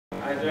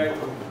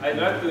I'd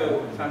like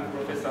to thank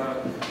Professor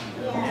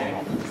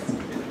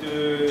to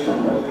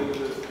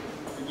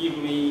give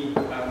me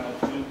an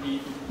opportunity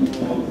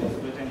for this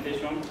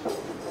presentation.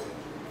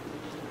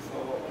 So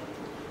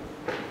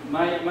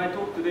my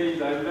talk today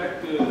is I'd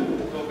like to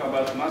talk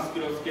about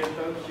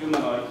musculoskeletal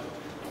humanoid.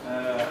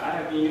 I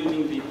have been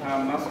using the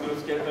term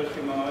musculoskeletal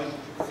humanoid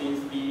since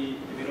the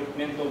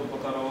development of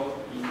Botaro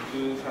in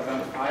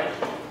 2005,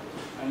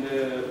 and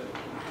the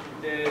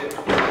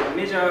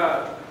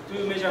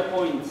two major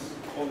points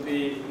of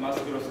the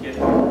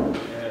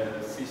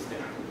musculoskeletal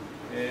system.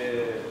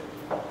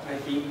 I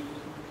think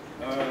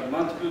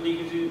multiple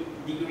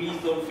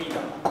degrees of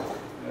freedom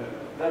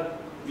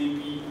that will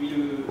be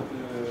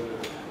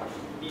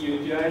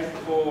utilized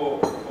for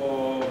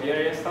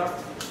various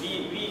tasks.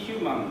 We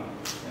human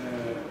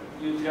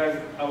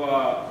utilize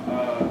our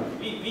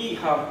we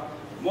have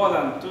more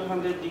than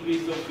 200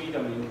 degrees of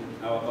freedom in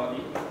our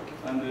body,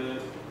 and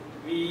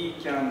we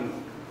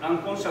can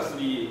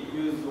unconsciously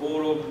use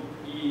all of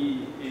the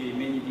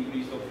many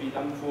degrees of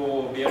freedom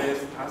for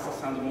various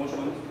tasks and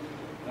motions.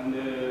 And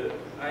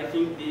I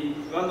think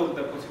one of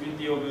the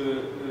possibility of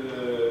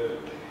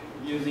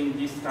using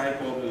this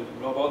type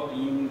of robot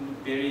in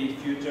very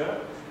future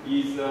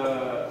is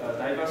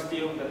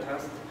diversity of the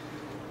task.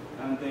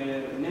 And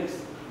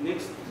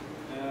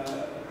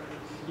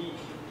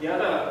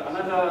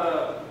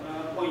another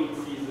point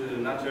is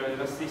natural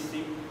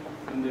elasticity.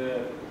 And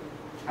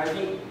I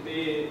think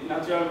the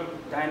natural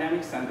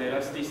dynamics and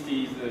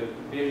elasticity is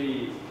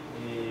very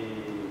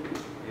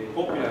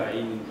popular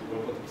in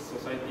robotics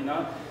society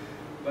now.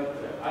 But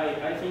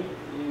I think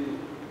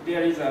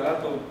there is a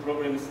lot of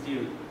problems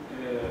still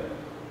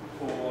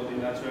for the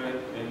natural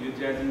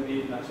utilizing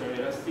the natural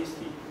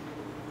elasticity.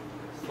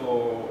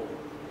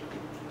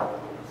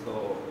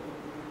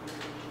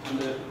 And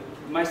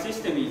my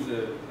system is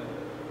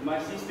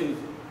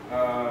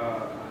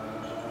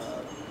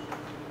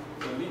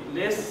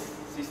less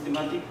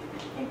systematic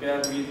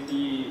compared with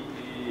the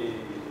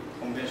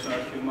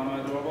conventional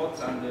humanoid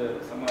robots and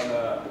some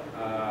other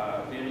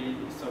very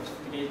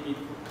sophisticated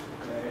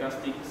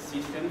elastic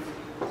systems.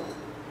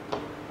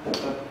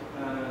 But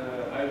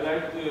I'd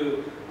like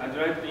to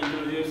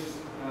introduce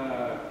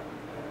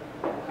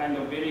kind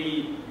of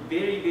very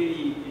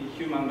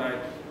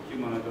human-like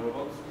humanoid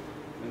robots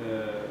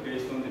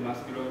based on the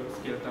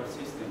musculoskeletal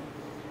system.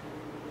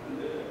 And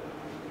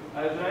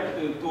I'd like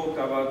to talk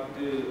about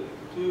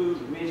two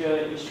major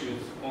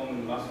issues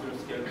on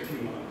musculoskeletal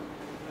humanoid.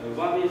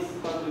 One is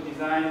how to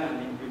design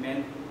and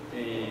implement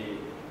a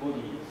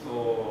body.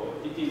 So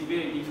it is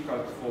very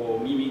difficult for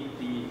mimic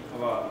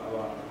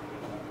our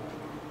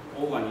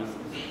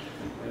organisms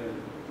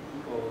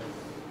because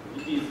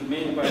it is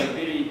made by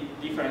very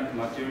different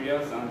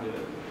materials and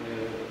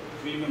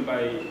driven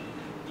by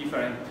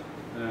different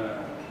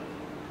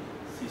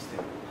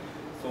systems.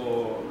 So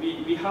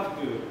we have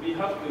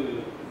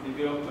to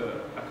develop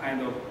a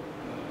kind of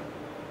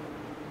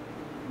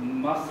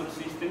muscle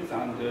systems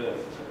and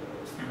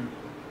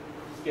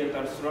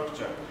skeletal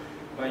structure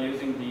by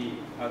using the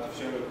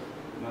artificial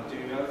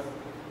materials.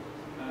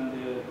 And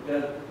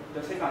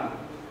the second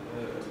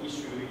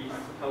issue is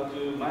how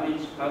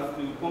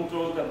to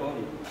control the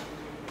body.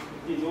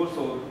 It is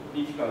also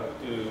difficult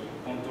to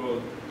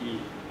control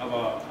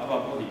our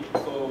body.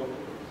 So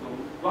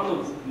one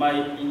of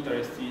my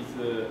interests is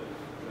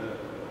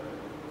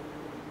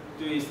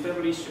to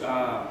establish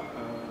a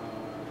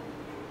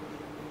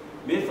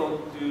method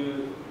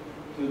to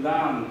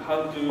learn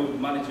how to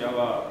manage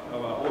our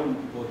own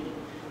body.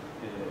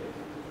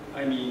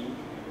 I mean,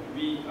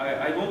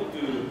 I want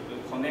to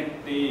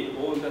connect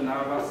all the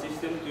nervous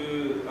system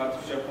to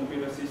artificial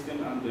computer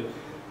system, and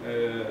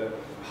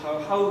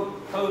how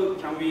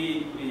can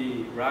we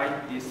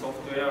write the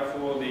software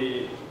for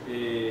the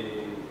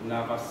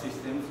nervous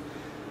systems?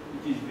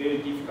 It is very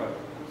difficult.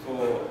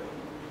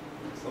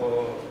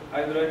 So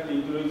I'd like to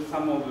introduce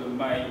some of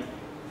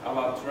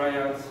our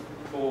trials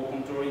for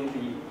controlling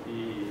the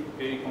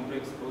very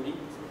complex body.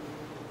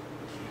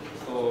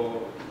 So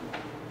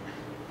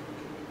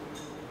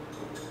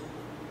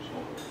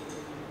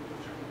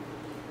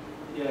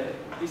yeah,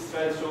 this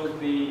slide shows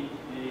the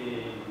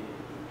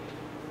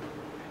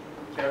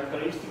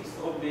characteristics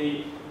of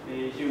the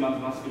human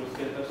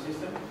musculoskeletal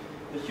system.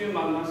 The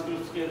human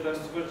musculoskeletal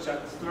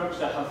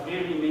structure has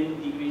very many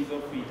degrees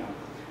of freedom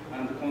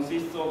and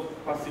consists of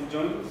passive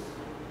joints,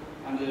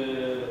 and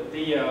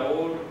they are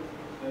all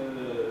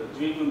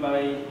driven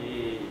by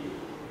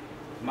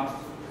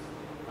muscles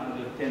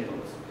and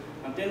tendons.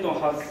 And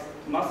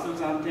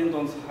muscles and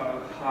tendons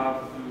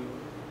have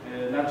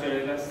natural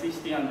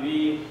elasticity, and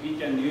we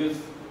can use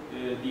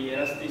the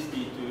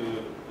elasticity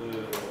to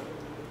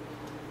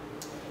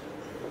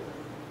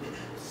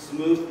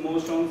smooth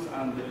motions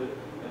and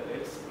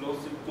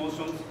explosive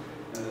motions,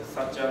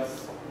 such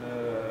as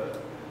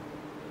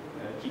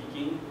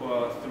kicking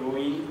or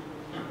throwing.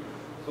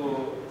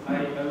 So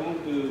I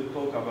want to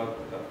talk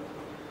about that.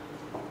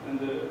 And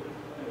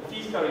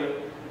physical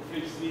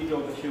flexibility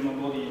of the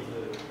human body is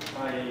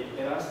by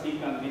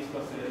elastic and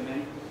viscous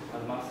elements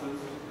and muscles.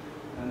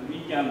 And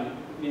we can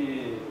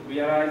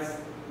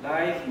realize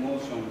live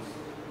motions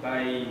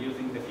by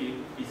using the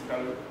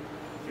physical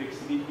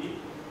flexibility,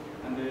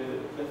 and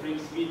the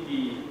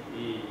flexibility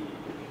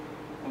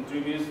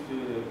contributes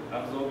to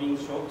absorbing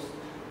shocks,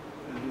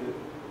 and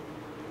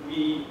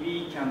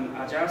we can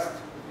adjust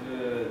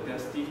the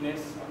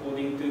stiffness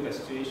according to the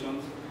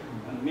situations,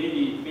 and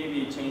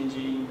maybe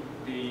changing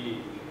the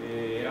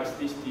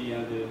elasticity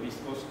and the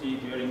viscosity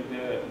during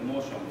the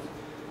motions,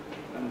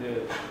 and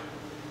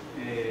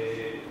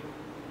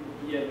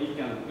yeah, we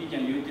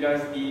can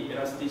utilize the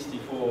elasticity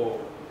for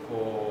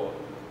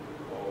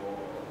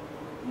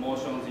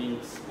motions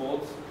in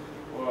sports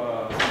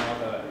or some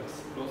other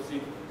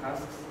explosive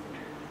tasks.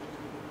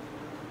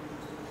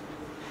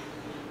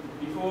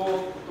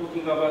 Before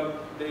talking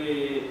about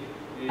the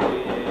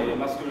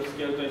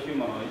musculoskeletal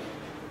humanoid,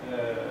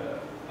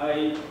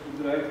 I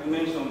would like to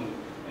mention,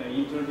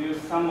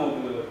 introduce some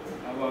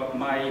of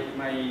my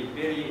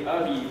very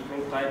early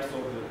prototypes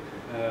of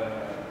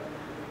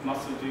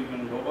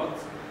muscle-driven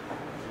robots.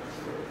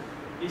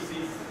 This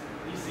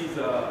is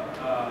a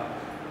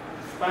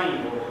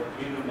spine robot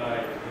driven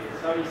by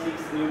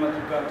 36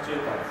 pneumatic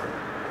actuators,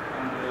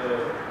 and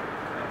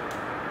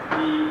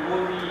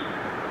all the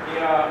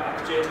air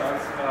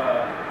actuators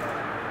are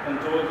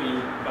controlled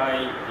by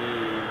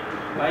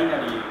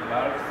binary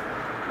valves,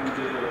 and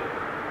the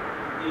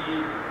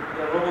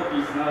robot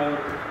is now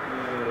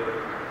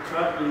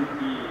tracking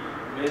the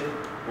red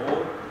ball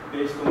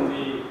based on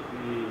the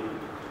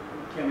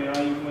camera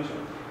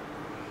information,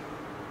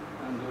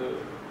 and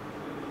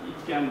it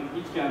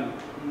can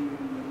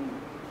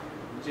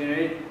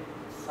generate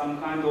some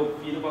kind of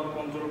feedback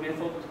control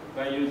method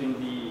by using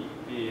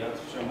the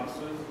artificial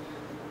muscles.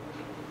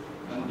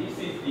 And this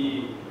is the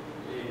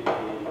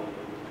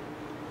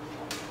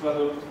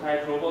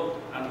quadruped-type robot,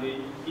 and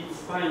its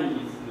spine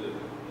is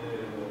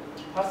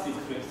passive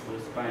flexible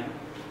spine.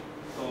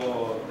 So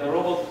the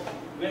robot,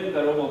 when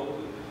the robot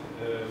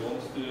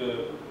wants to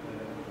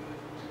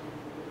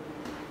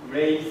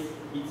raise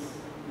its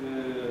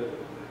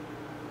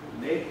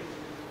leg,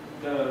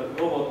 the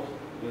robot,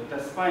 the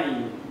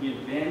spine will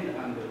bend,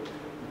 and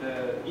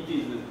it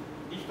is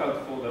difficult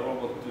for the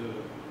robot to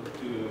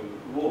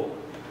walk.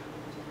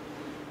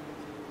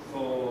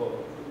 So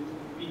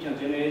we can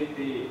generate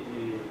the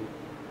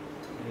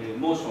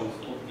motions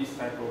of this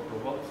type of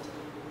robot.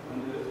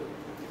 And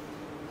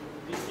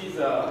this is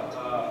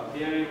a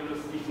variable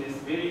stiffness,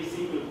 very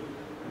simple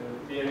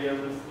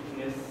variable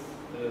stiffness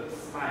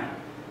spine.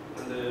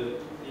 And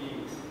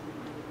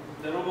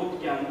the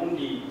robot can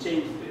only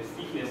change the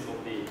stiffness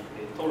of the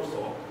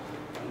torso.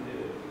 And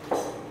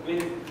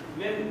when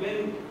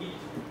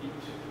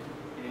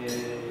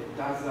it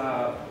does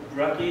a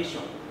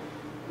brachiation,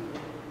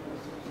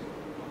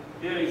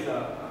 there is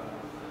a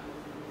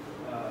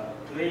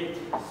plate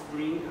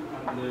spring,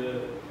 and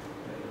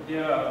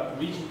there are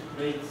rigid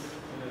plates,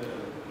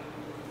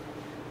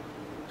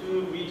 two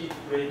rigid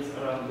plates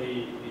around the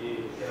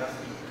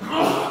elastic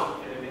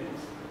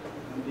elements.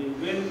 And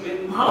when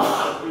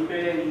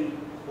preparing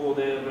for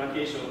the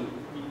brachiation,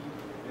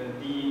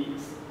 the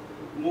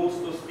most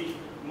stiff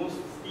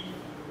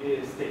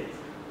state,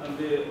 and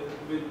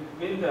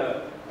when the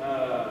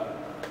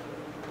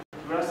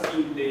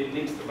grasping the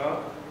next bar,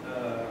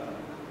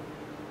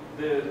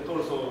 the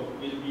torso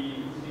will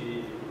be the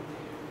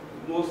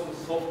most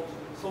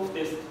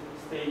softest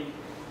state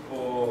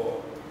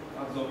for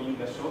absorbing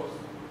the shocks.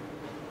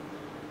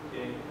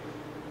 Okay.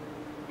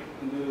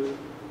 And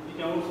we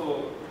can also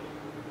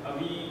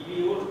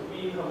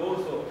we have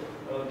also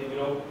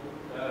developed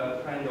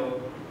kind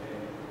of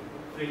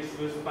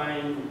flexible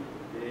spine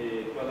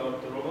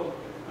quadruped robot,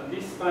 and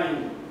this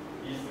spine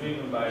is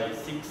driven by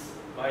 6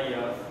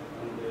 wires,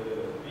 and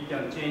we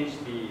can change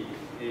the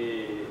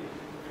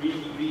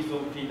 3 degrees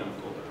of freedom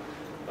total.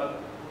 But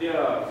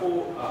there are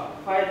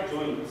 5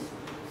 joints.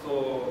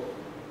 So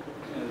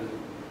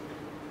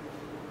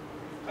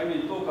I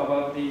will talk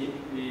about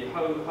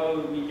how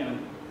we can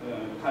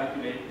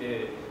calculate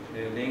the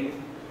length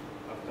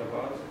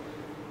afterwards.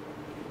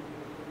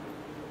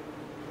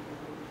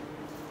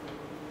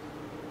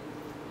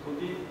 So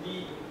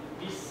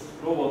this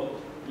robot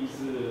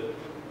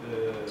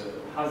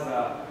has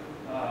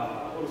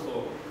also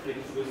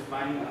flexible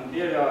spine, and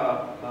there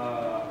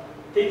are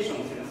tension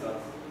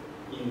sensors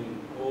in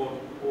all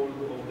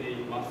of the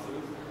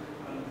muscles.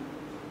 And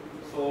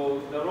so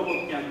the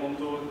robot can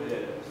control the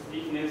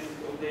stiffness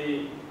of the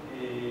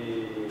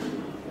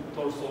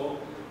torso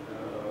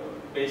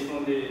based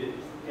on the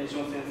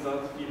tension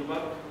sensors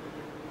feedback.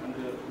 And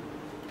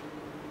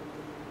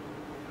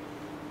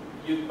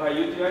by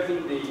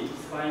utilizing the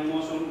spine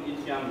motion,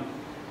 it can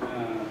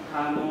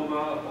turn over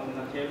on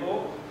the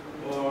table,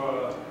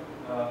 or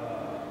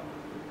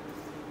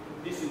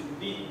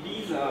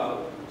these are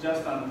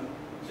just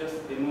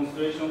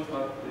demonstrations,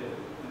 but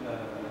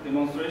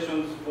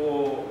demonstrations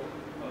for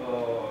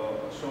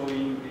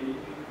showing the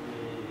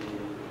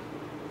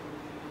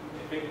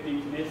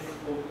effectiveness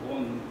of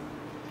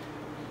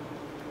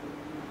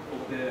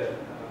the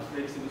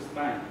flexible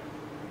spine.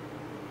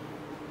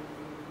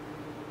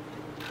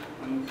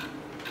 And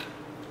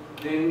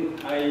then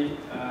I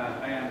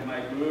and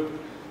my group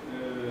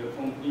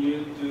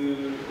continue to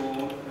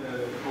go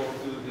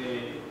to the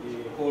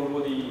whole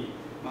body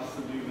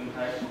muscle-driven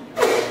type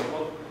of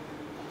robot.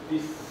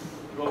 This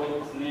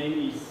robot's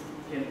name is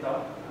Kenta,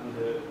 and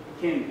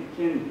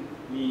Ken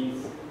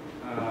means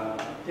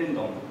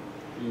tendon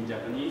in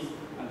Japanese,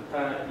 and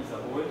Ta is a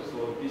boy,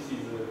 so this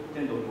is a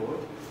tendon boy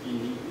in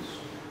English.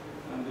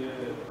 And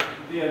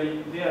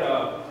there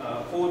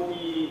are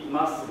 40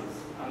 muscles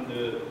and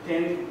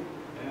 10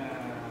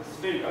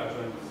 spherical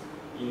joints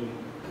in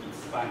its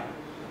spine.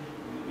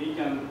 We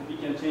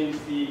can change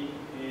the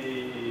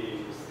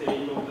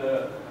state of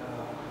the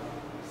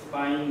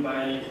spine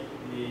by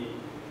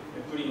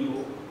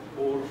putting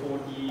all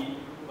 40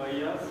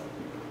 wires.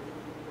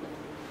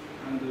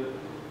 And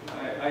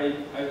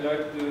I'd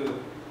like to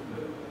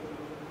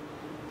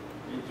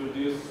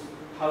introduce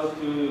how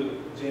to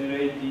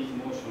generate these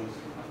motions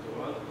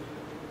afterward.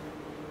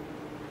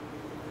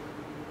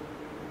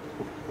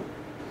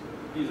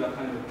 These are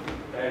kind of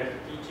direct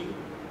teaching.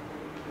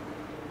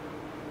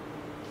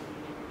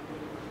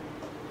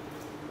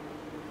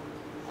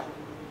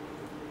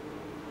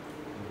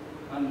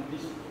 And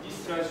this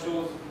slide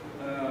shows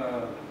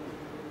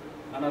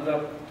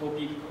another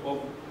topic of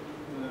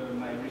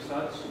my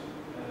research.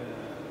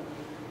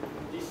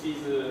 This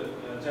is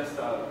just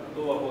a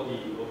lower body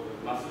of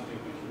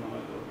muscle-driven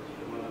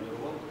humanoid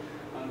robot,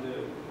 and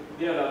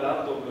there are a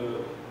lot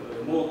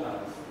of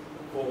motors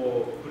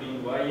for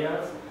pulling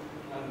wires,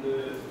 and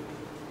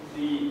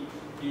the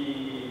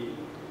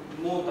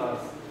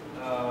motors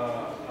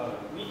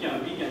we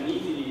can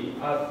easily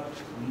add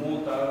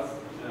motors,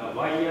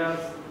 wires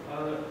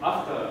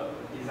after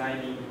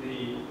designing the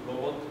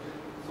robot,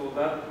 so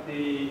that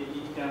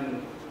it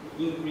can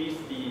increase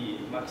the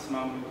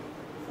maximum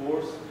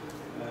force.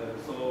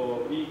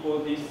 So we call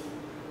this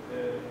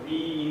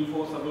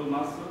reinforceable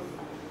muscles.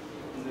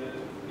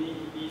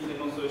 These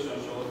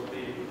demonstration shows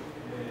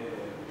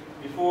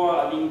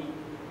before adding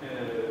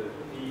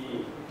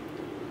the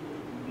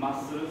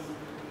muscles,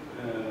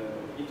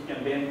 it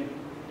can bend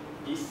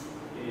this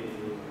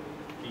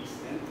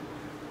extent,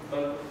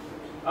 but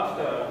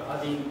after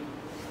adding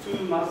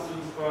 2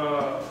 muscles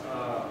per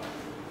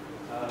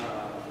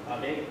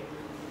leg,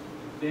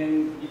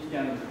 then it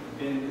can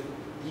bend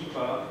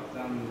deeper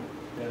than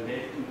the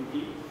leg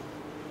movement.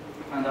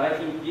 And I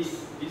think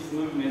this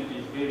movement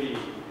is very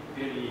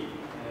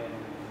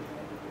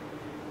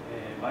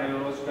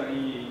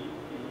biologically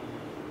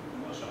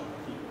motion,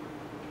 I think.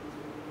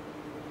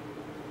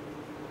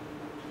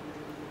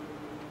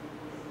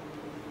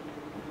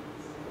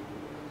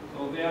 So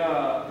there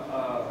are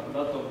a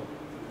lot of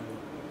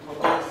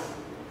topics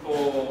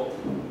for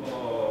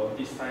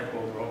this type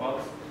of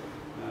robots.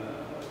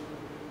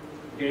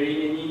 Very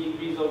many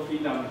degrees of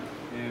freedom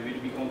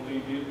will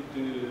contribute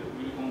to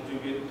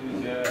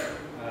the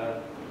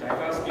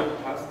diversity of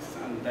tasks,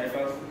 and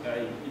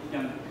it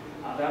can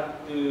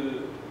adapt to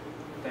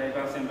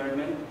diverse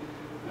environment.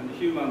 And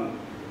human,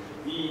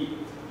 we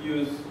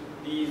use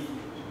these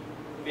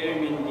very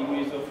many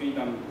degrees of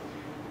freedom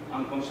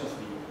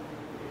unconsciously,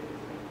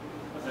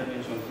 as I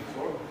mentioned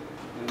before.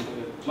 And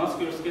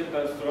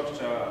musculoskeletal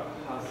structure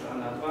has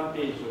an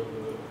advantage of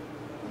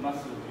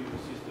muscle-driven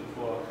system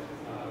for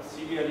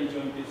severely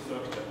jointed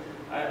structure.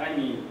 I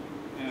mean,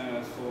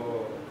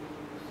 so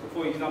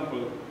for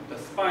example, the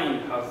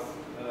spine has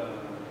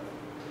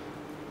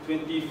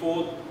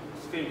 24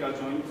 spherical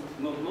joints,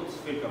 not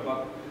spherical,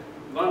 but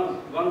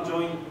one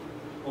joint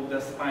of the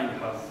spine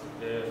has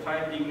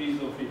 5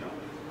 degrees of freedom,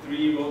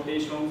 3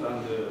 rotations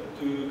and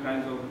 2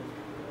 kinds of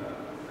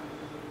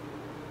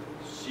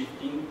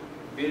shifting,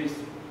 very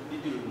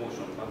little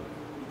motion, but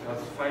it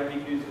has 5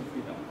 degrees of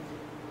freedom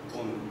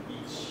on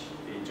each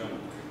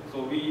joint.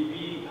 So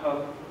we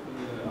have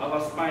our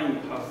spine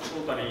has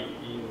totally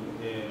in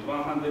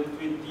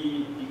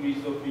 120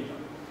 degrees of freedom,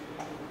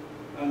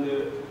 and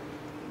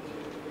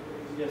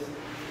yes,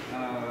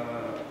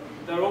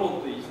 the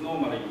robot is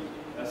normally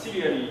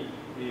serially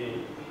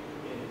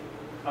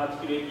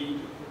articulated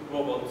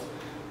robots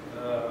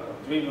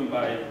driven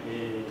by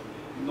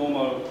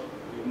normal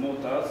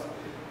motors.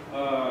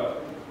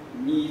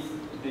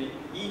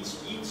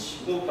 Each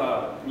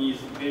motor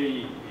needs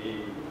very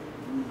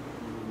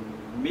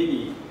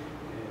many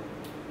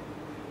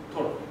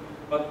torque,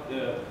 but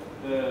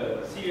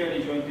the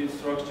serially jointed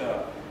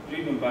structure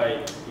driven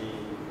by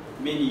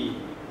many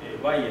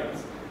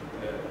wires.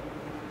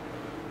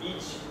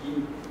 Each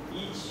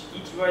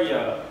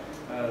wire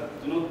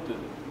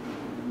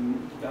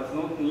does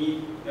not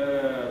need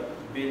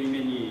very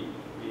many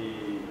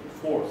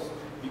force,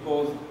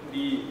 because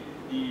the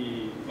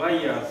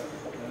wires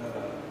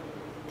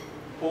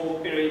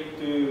cooperate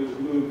to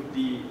move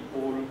the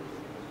whole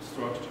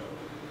structure.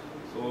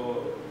 So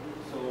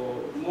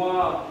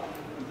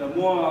the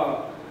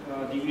more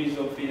degrees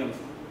of freedom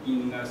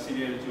in a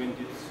serially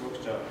jointed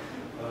structure,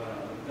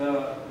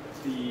 the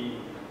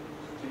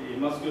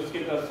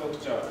musculoskeletal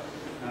structure,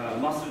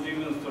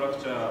 muscle-driven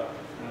structure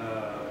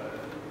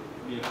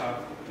will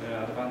have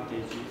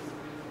advantages.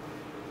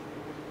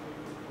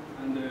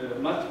 And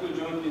multiple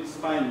jointed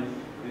spine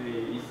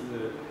is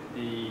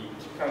the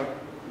typical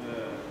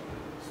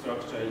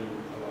structure in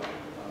our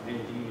many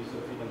degrees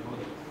of freedom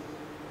body.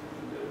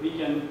 And we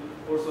can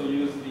also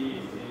use the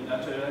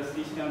natural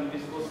elasticity and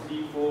viscosity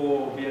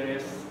for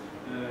various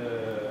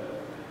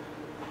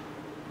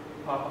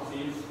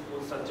purposes,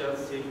 such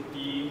as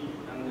safety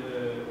and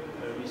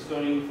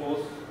restoring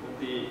force of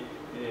the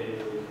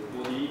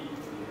body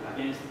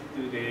against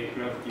the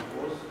gravity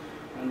force,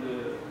 and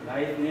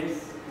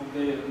lightness of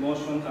the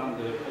motions and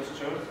the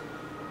postures,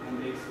 and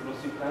the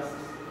explosive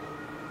tasks,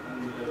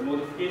 and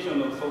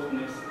modification of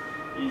softness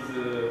is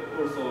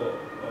also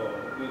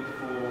good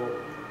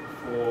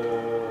for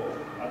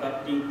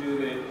adapting to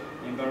the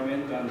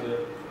environment and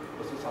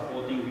also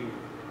supporting,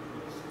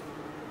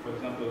 for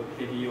example,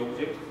 heavy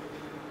objects.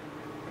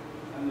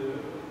 And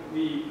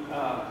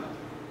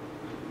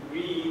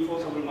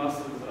reinforceable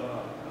muscles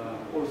are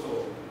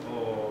also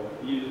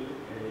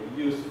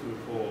useful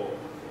for.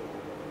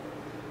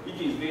 It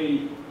is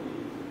very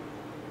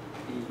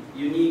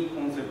unique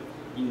concept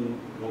in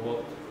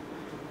robot,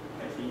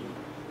 I think.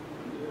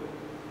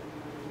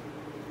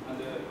 And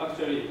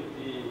actually,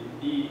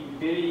 the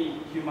very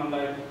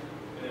human-like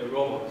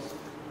robots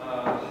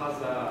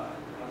has a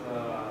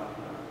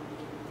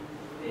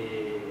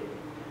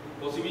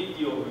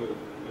possibility of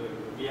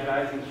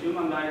realizing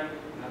human-like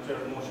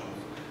natural motions.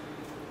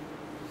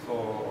 So,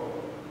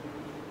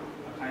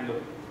 a kind of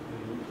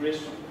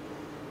impression.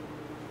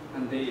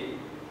 And the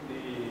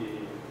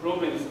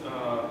problem is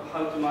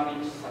how to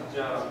manage such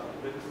a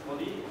complex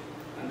body,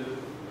 and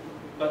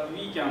but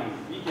we can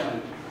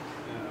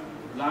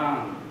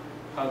learn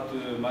how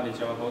to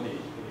manage our body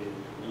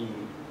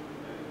in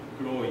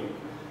growing.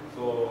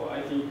 So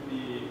I think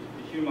the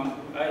human.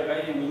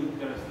 I am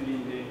interested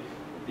in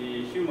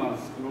the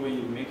human's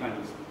growing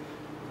mechanism,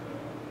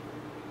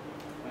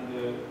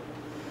 and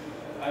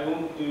I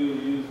want to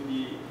use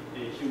the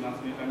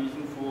human's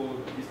mechanism for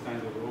this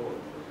kind of role.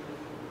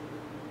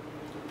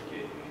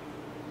 Okay.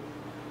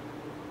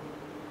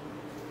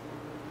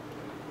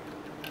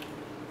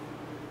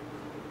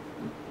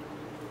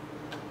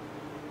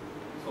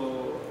 So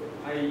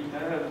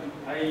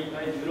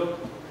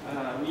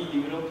we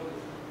developed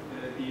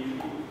the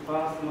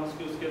first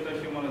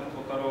musculoskeletal humanoid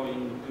Totaro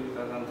in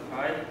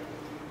 2005,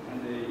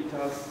 and it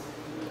has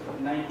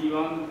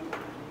 91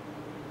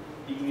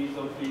 degrees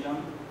of freedom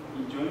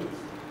in joints,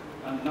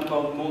 and number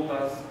of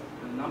motors,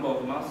 and number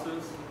of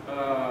muscles,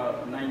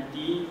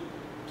 19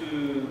 to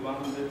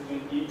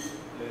 120.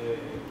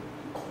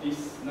 This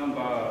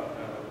number,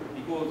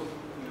 because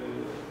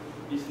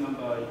this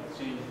number is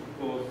changed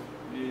because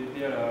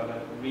there are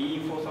like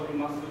reinforceable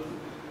muscles,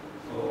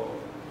 so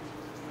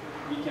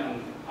we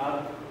can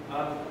add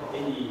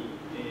any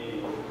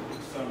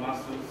extra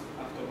muscles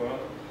afterward.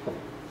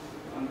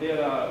 And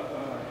there are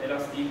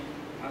elastic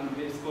and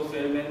viscous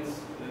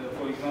elements,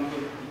 for example,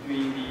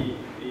 between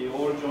the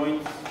all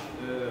joints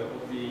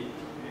of the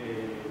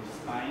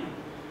spine.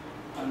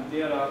 And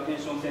there are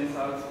tension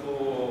sensors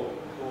for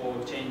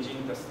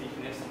changing the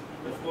stiffness.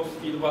 Of course,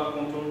 feedback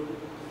control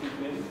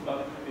stiffness,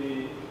 but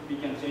we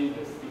can change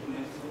the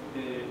stiffness of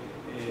the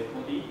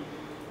body.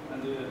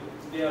 And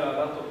there are a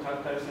lot of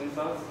tactile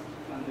sensors,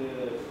 and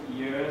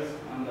ears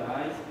and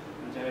eyes,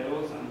 and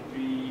gyros, and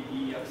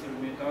 3D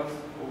accelerometers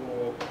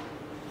for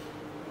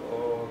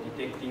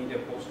detecting the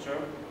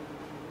posture.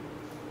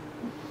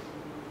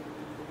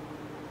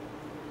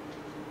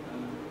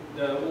 And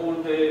all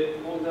the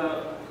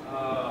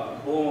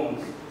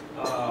bones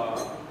are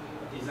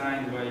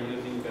designed by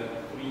using the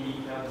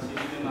 3D CAD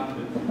system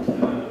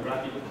and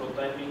rapid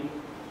prototyping.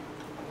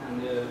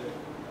 And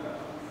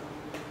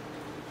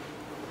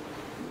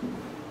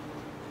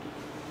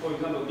for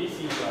example, this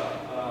is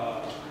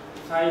a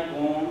side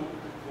bone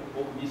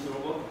of this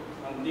robot,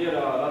 and there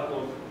are a lot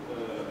of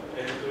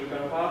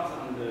electrical parts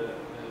and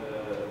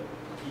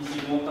DC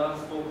motors,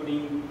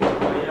 opening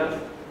wires,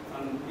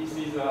 and this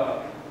is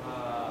a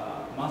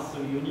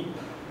muscle unit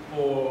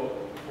for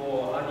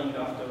adding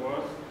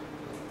afterwards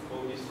for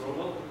this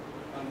robot.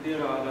 And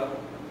there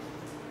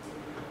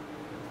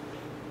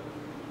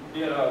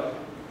are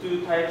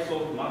two types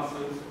of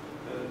muscles.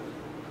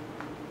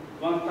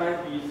 One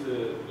type is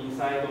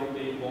inside of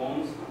the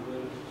bones,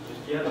 and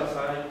the other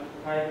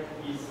type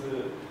is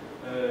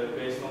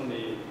based on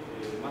the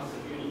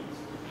muscle units.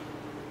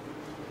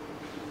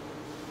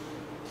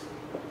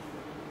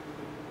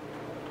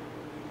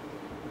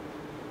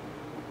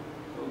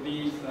 So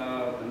these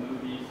are the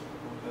movies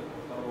of the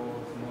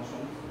Totaro's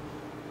motions.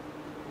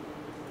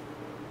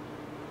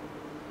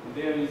 And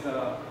there is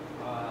a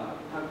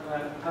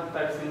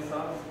tactile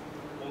sensors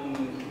on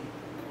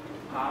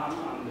palm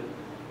and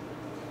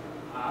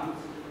arms,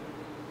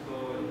 so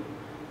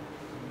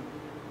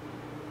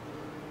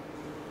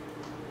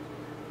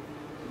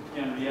it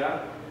can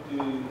react to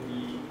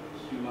the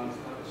human's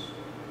touch.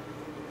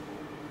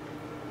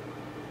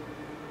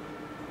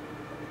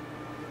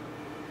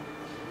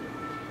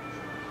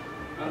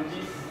 And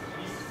this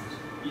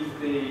is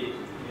the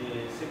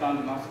second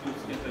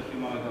musculoskeletal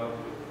humanoid of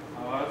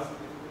ours.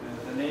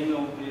 The name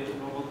of the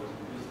robot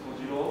is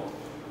Kojiro,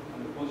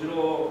 and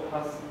Kojiro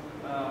has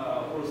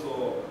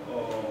also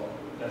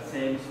the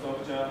same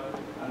structure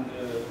and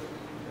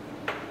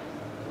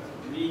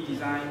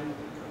redesigned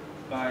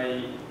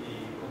by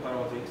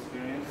Kotaro's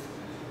experience.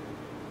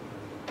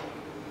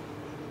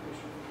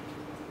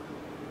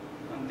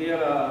 And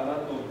there are a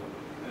lot of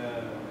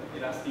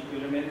elastic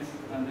elements,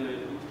 and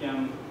it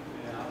can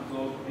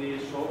absorb the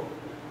shock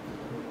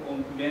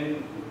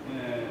when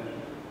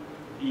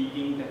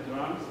beating the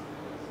drums.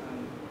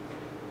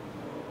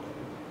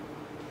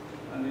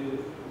 And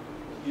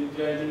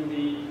utilizing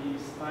the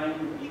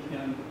spine, it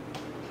can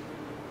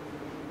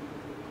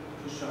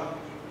push up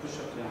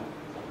down.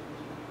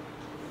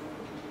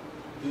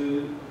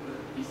 Do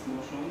this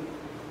motion.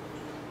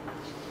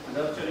 And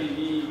actually,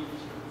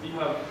 we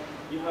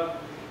have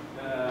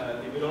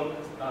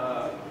developed a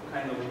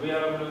kind of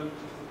wearable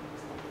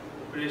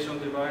operation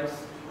device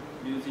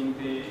using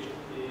the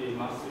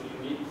muscle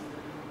units,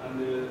 and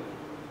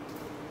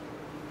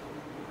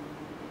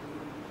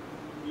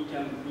we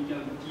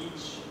can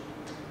teach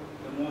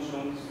the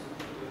motions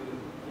to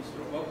this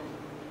robot.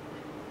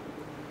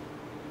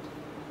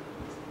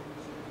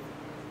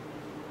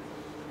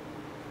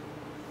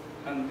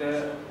 And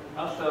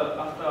after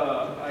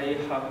I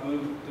have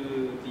moved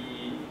to the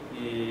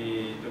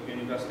Tokyo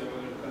University of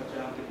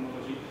Agriculture and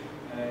Technology,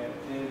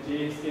 the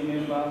JSK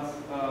members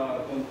are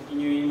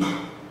continuing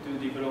to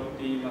develop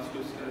the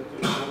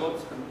musculoskeletal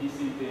robots, and this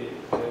is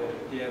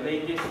their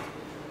latest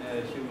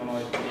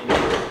humanoid named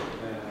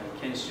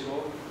Kenshiro.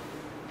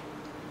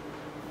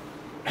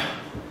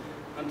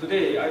 And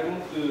today I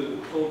want to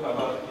talk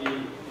about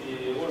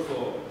also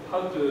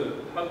how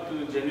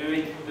to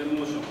generate the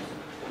motions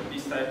of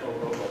this type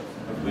of robots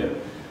as well.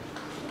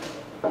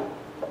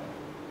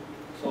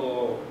 So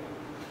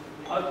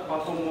how to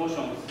perform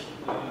motions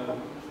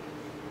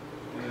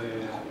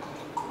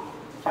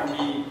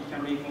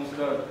can be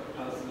considered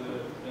as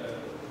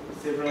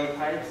several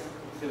types,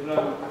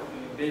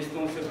 based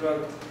on several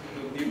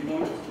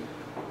viewpoints.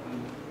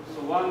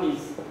 So one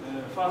is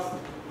first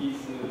is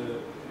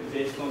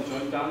based on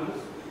joint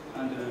angles,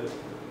 and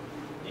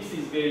this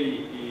is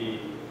very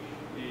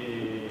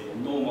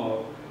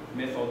normal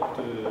method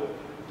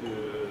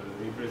to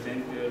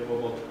represent the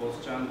robot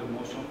posture and the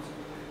motions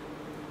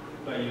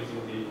by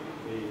using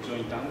the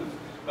joint angles.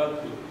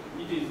 But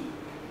it is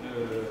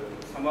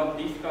somewhat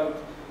difficult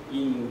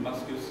in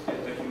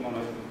musculoskeletal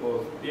humanoids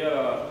because there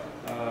are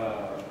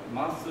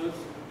muscles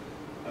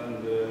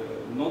and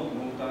not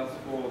motors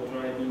for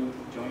driving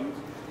joints.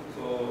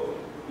 So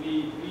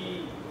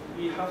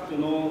we have to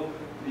know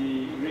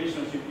the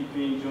relationship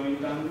between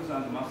joint angles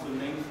and muscle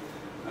length.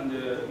 And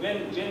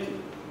when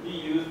we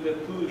use the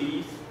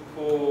pulleys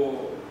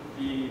for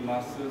the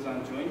muscles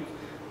and joints,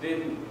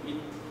 then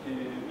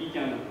we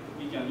can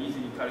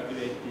easily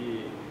calculate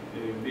the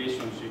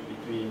relationship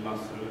between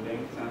muscle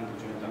length and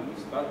joint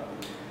angles. But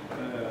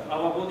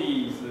our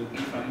body is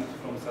different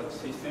from such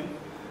system,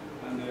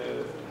 and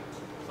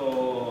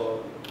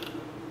so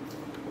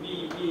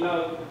we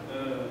now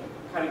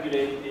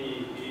calculate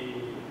the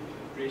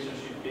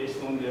relationship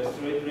based on the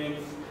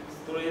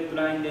straight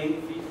line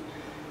length,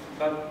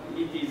 but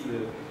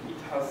it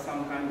has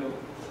some kind of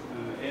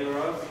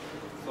errors,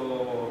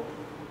 so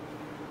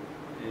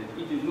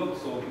it is not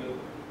so good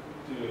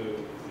to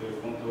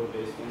control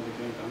based on the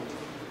joint angles.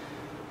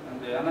 And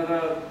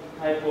another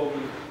type of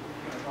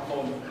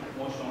perform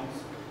motions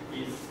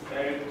is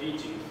direct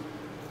teaching.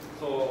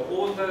 So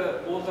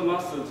all the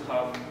muscles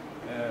have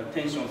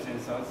tension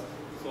sensors.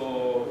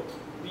 So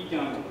we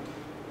can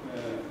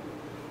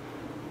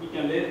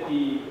let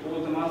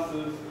all the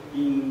muscles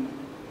in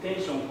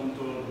tension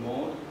control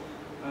mode,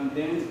 and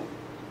then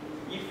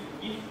if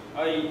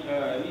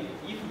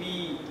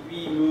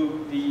we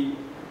move the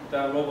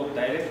robot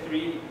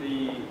directly,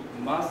 the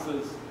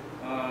muscles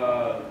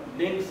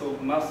length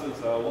of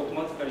muscles are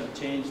automatically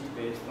changed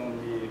based on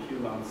the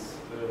human's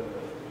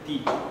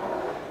teeth,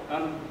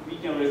 and we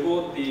can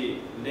record the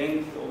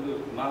length of the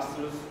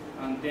muscles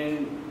and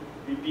then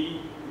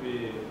repeat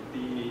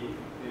the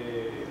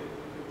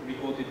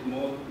recorded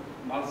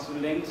muscle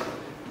length.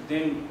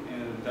 Then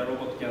the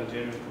robot can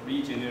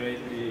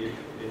regenerate the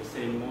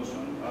same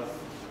motion as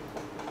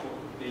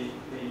they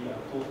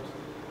are taught.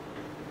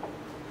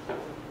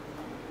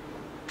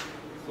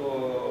 So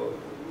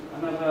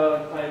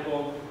another type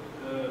of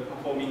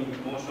performing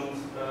motions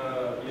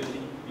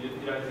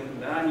utilizing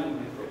learning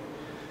method.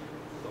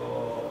 So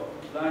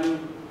learning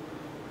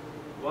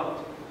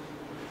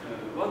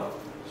what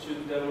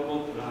should the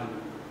robot learn?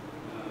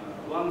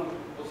 One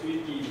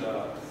possibility is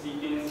a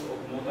sequence of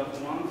motor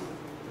commands,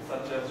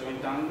 such as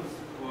joint angles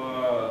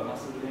or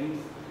muscle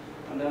length,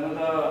 and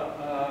another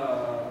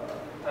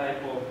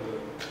type of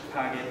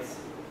targets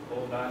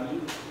of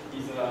learning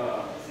is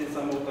a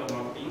sensor motor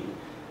mapping.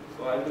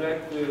 So I would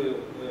like to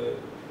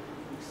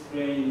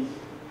explain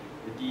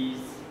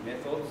these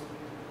methods.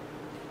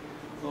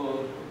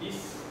 So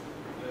this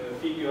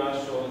figure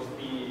shows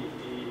the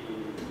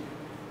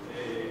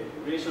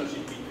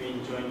relationship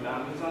between joint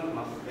angles and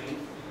muscle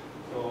length.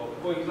 So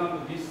for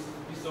example,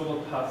 this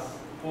robot has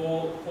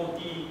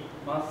 40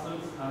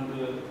 muscles and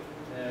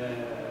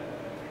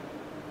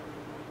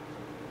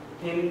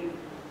 10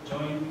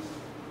 joints.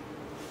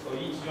 So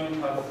each joint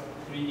has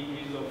 3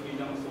 degrees of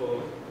freedom.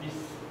 So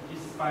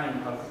this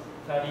spine has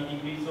 30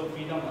 degrees of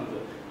freedom and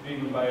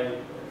driven by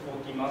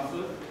 40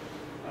 muscles.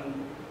 And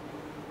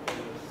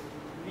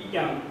we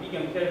can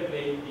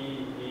calculate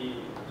the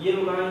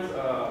yellow lines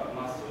are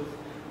muscles.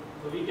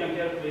 So we can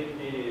calculate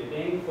the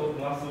length of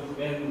muscles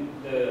when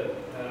the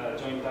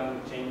joint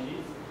angle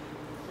changes.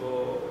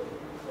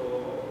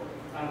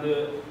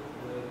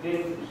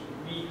 Then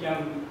we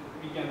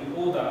can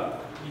order,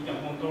 we can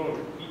control,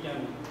 we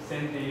can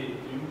send the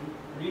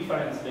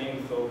reference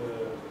length of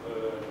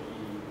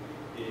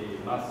the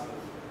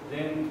muscles.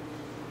 Then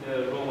the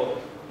robot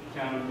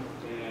can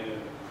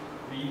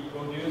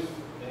reproduce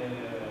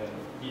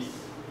this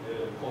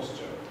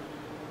posture.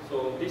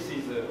 So this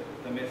is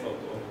the method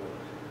of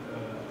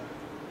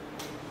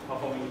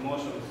performing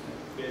motions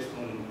based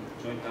on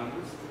joint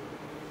angles.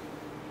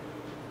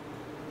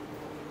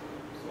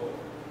 So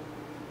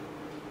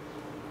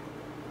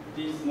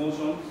these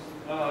motions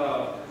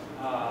are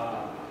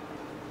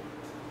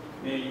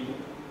made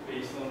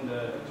based on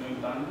the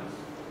joint angles,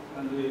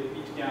 and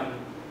it can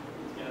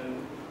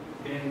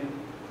bend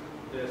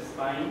the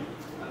spine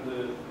and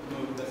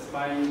move the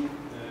spine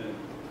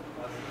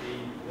as they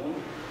want.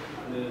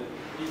 And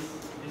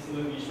this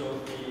movie shows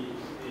the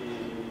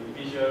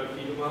visual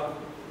feedback.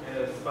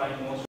 Spine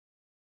motion,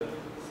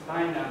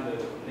 spine and the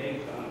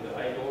neck and the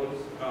eyeballs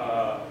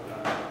are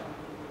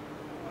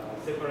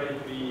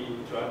separately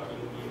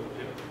tracking the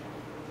object.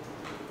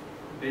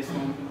 Based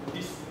on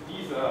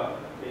these are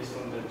based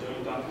on the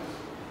joint angles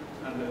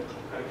and the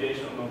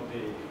calculation of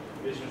the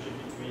relationship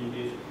between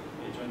the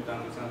joint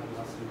angles and the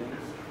muscle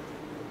length.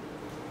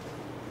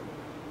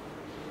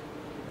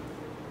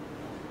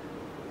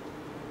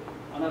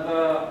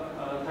 Another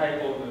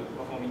type of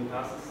performing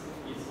tasks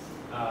is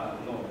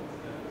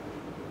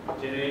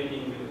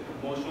generating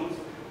motions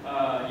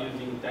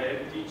using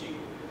direct teaching.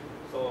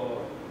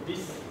 So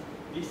these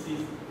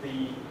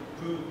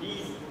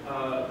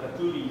are the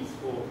tools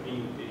for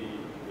freeing the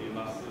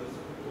muscles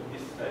of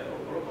this type of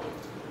robot.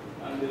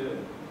 And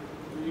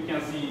you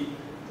can see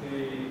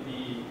the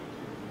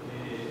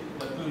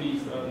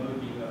tools are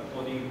moving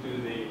according to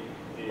the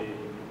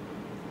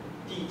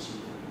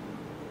teaching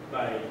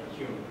by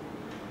human.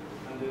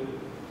 And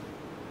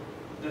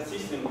the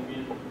system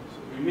will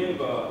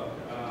remember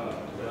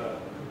the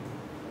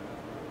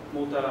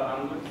motor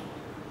angles.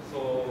 So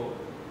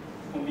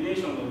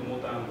combination of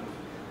motor angles.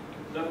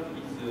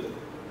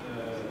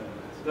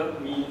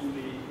 That means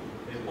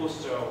the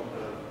posture of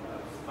the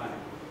spine.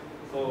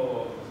 So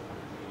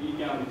we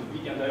can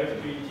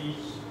directly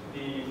teach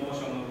the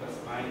motion of the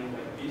spine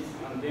like this,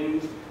 and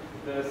then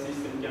the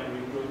system can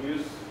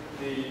reproduce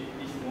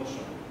this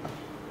motion.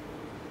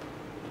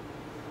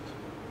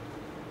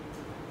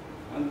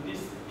 And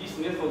this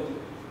method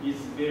is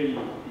very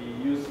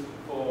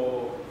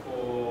useful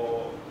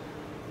for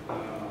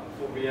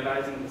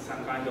realizing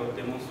some kind of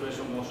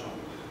demonstration motion.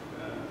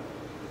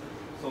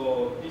 So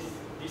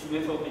this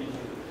method is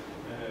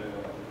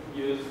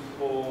used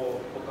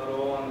for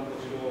Kotaro and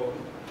Kojiro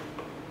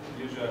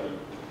usually.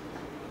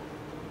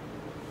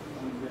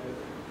 And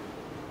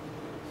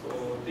so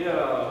there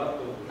are a lot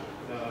of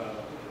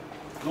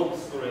not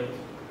straight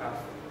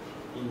paths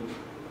in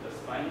the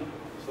spine.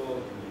 So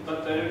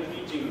but direct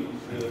teaching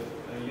is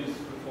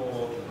useful for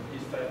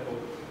this type of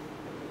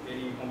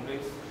very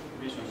complex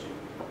relationship.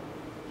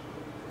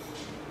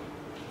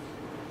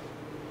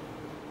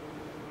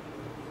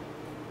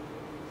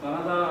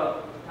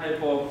 Another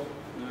type of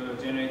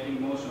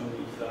generating motion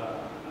is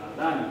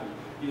learning,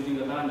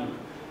 using a learning.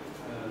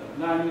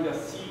 Learning a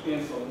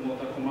sequence of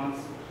motor commands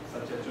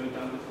such as joint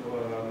angles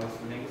or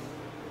muscle length.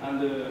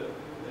 And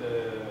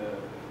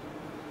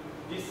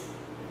these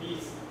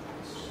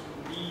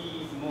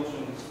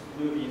motions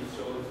moving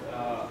shows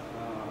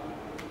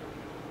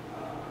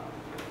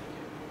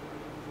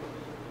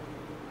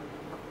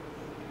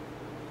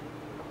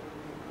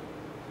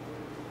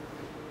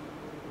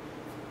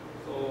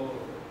so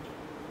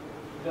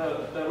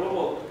the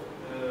robot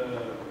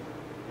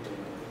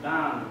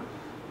learn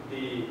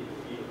the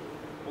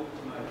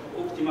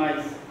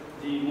optimize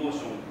the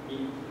motion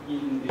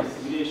in the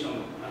simulation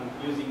and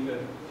using the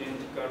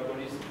genetic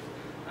algorithms.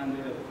 And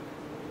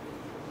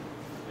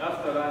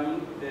after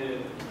learning,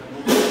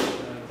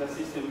 the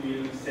system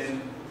will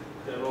send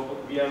the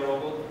robot, VR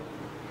robot,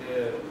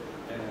 the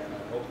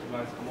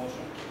optimized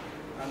motion,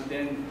 and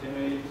then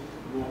generate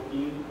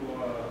walking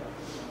or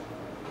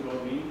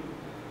crawling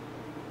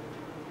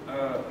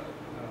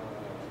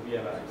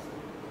realized.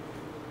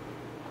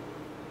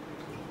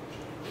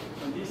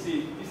 And this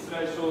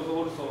slide shows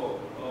also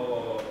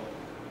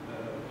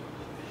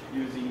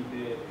using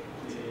the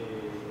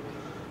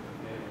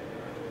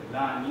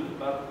learning,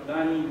 but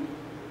learning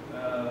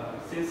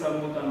sensor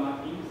motor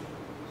mappings.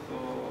 So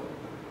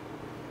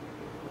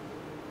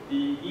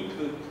the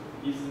input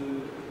is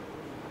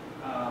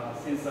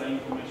sensor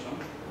information,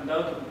 and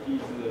output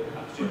is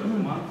actuator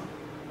commands,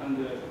 and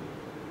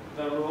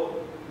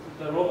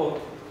the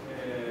robot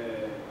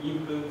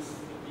inputs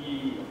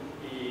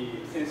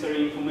the sensory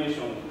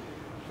information.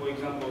 For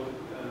example,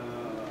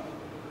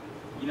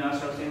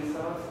 inertial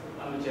sensors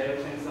and gyro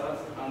sensors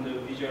and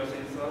visual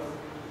sensors.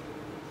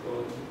 So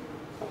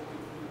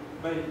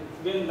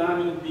when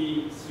learning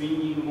the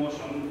swinging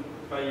motion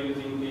by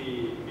using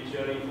the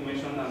visual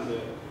information and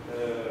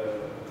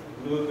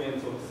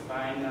movements of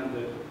spine and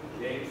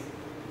legs,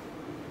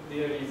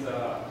 there is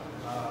a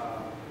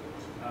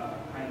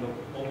kind of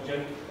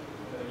object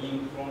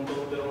in front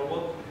of the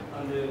robot,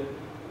 and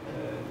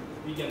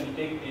we can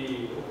detect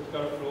the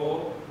optical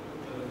flow.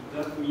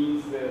 That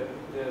means the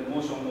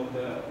motion of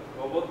the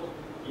robot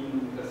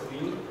in the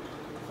swing.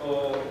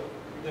 So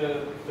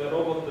the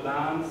robot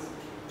runs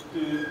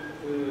to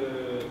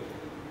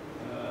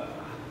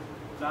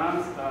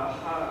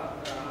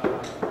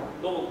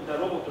the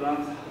robot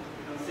runs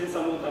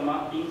sensor motor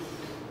mapping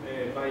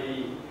by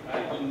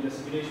in the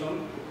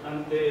simulation,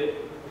 and the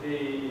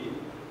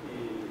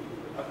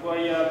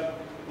acquired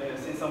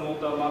sensor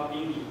motor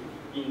mapping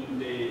in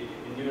the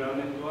neural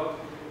network.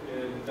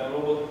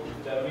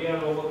 The real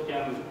robot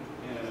can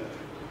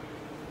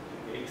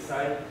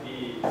excite the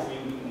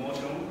swing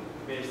motion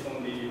based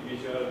on the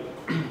visual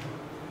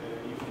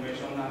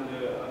information and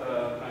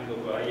other kind of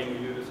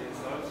IMU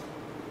sensors.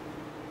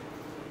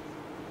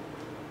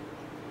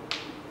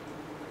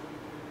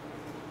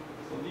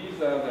 So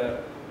these are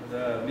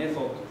the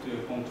method to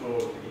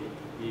control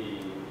the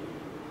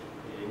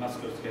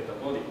musculoskeletal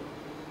body.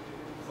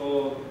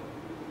 So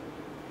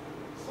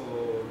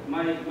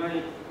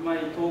my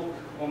talk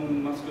on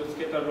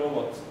musculoskeletal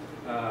robots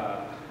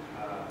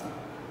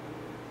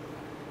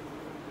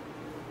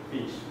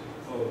finished.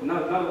 So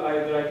now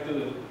I'd like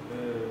to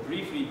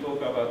briefly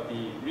talk about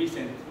the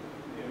recent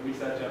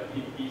research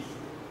activities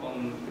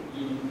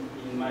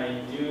in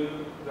my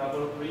new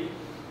laboratory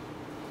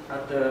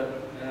at the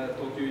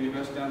Tokyo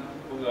University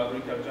of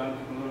Agriculture and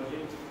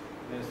Technology.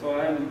 So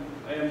I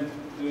am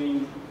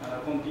doing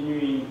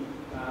continuing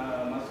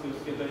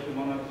musculoskeletal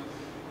humanoid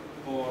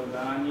for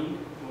learning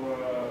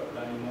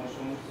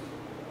motions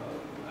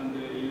and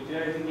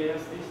utilizing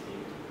elasticity,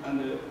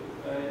 and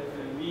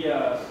we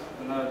are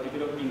now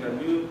developing a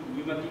new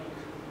pneumatic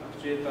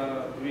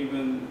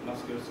actuator-driven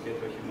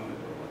musculoskeletal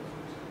humanoid robots.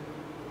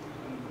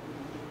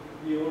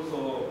 We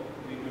also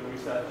do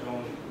research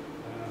on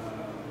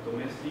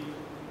domestic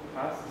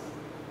tasks,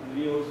 and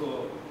we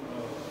also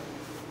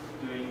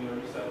doing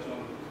research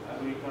on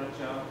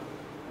agriculture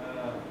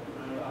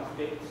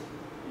aspects.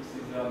 This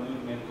is a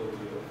movement of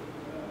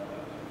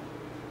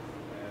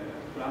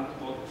plant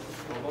pot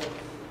robots.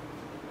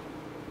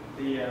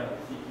 They are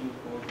seeking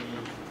for the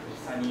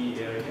sunny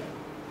area.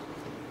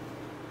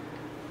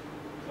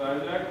 So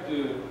I'd like to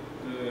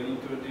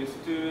introduce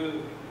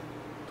two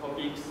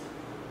topics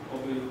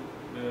of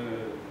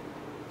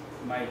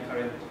my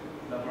current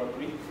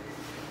laboratory.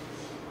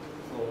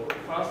 So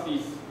first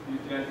is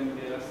utilizing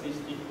the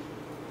elasticity,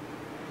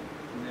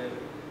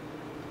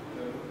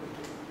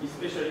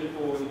 especially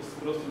for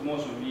explosive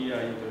motion we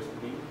are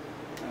interested in,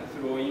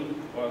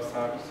 throwing or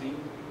servicing,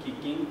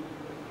 kicking,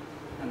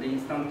 and the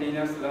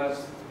instantaneous large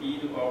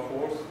speed or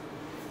force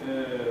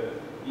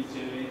is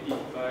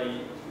generated by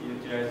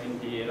utilizing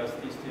the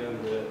elasticity and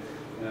the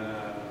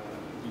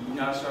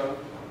inertial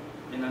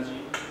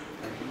energy.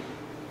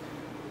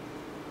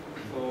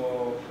 So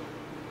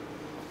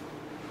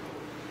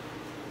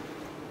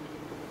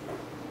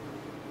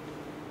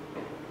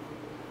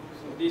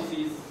this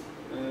is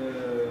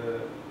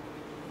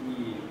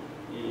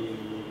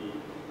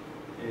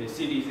the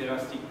series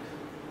elastic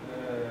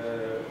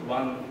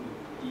 1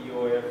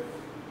 DOF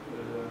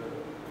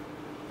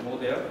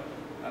model,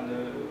 and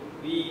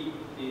we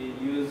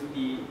use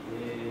the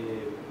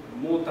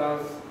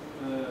motor's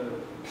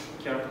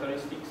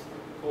characteristics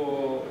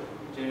for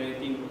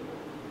generating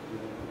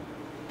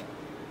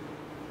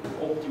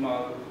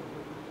optimal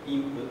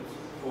input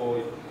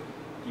for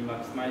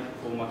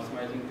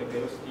maximizing the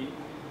velocity.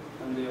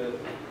 And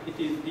it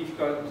is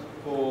difficult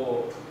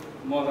for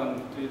more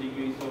than 2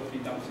 degrees of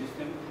freedom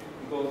system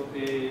because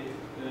the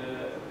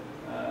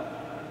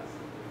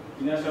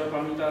inertial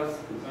parameters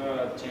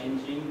are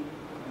changing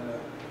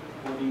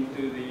according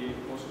to the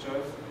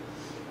postures,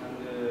 and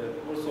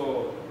also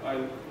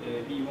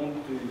we want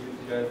to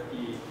utilize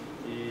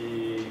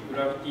the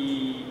gravity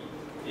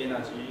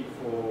energy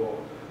for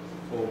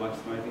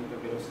maximizing the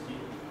velocity.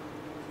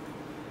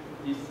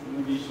 This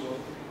movie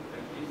shows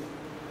like this.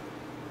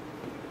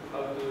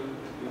 How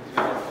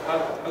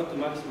to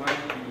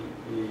maximize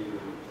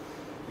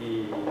the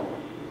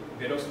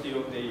velocity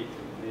of the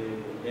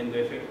end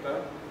effector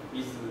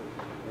is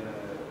a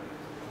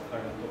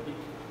current topic.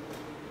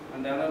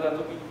 And another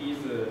topic is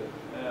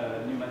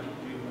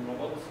pneumatic-driven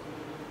robots.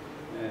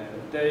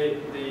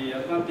 The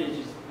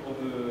advantages of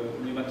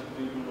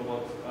pneumatic-driven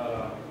robots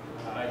are,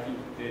 I think,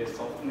 the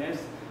softness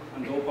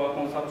and low power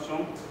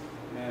consumption,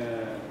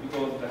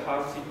 because the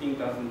hard sitting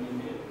doesn't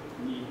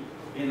need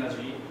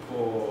energy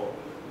for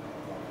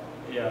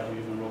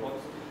air-driven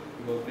robots,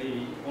 because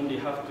they only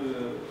have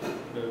to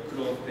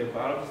close the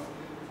valves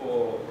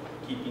for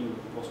keeping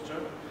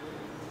posture.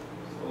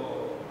 So,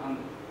 and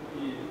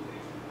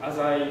as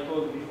I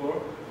told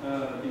before,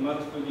 the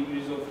multiple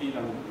degrees of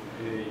freedom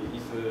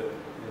is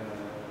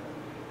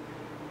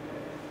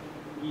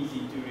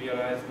easy to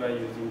realize by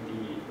using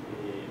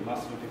the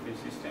muscle-driven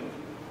system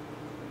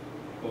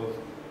because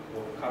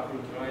of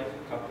coupled drive.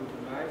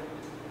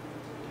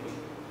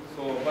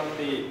 So, but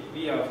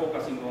we are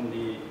focusing on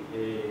the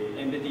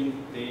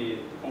embedding the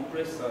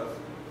compressors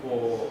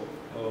for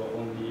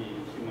on the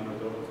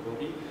humanoid robot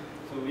body.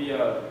 So we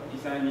are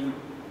designing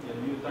a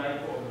new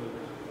type of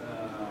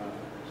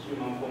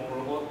human form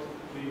robot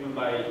driven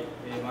by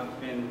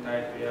McBain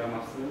type air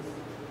muscles,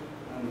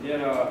 and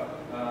there are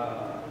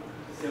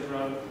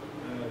several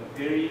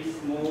very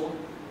small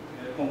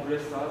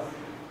compressors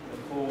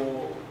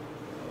for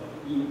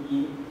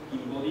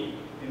in body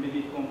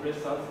embedded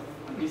compressors.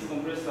 And this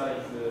compressor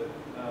is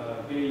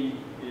very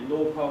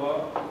low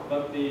power,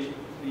 but the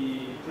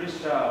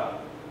pressure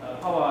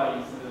power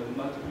is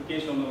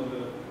multiplication of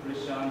the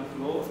pressure and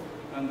flow,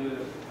 and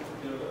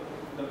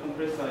the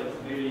compressor is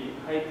very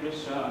high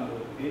pressure and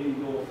very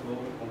low flow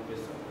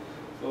compressor.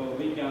 So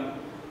we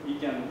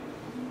can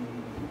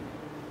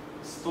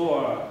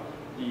store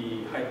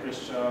the high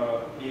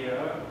pressure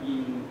air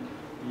in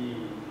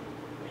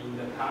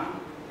the tank.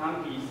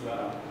 Tank is a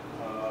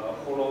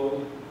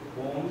hollow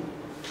bone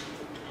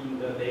in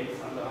the legs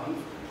and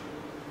arms.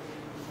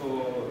 So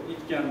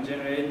it can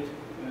generate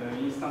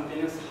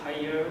instantaneous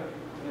higher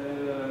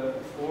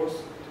force,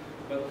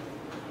 but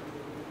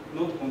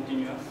not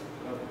continuous.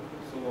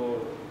 So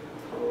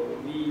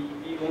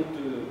we want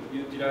to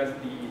utilize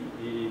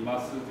the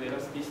muscle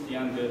elasticity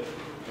and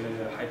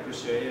high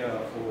pressure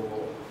air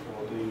for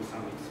doing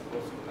some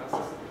explosive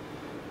tasks.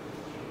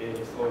 Okay,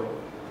 so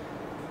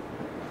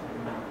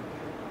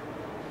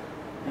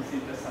this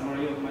is the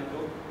summary of my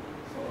talk.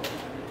 So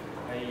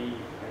I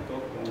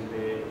talked on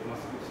the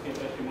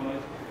musculoskeletal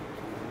humanoid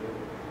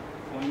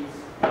points,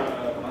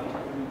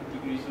 multiple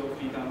degrees of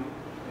freedom.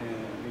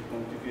 We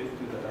contribute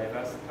to the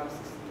diverse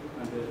tasks,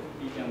 and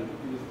we can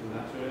use the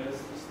natural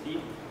elasticity.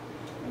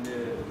 And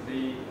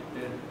the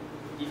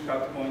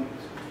difficult point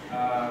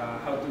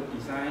how to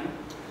design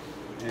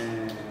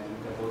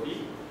the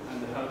body and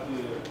how to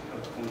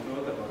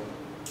control the body.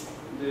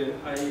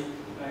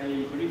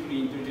 I briefly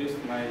introduced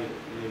my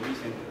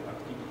recent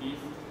activities.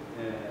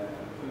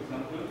 For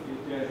example,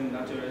 utilizing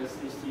natural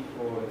elasticity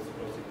for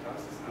explosive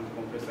tasks and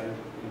compressor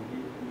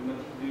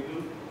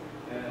pneumatic-driven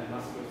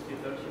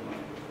musculoskeletal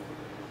humanoid.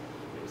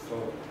 So,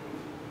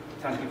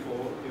 thank you for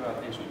your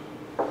attention.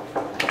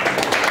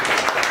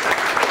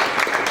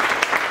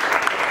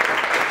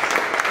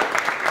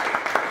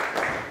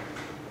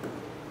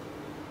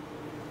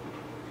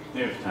 We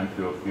have time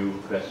for a few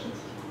questions.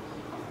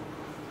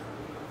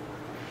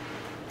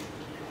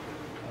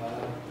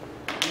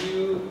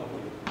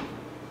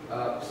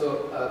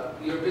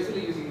 You're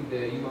basically using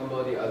the human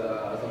body as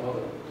a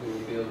model to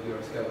build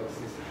your skeletal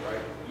system,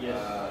 right?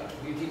 Yes.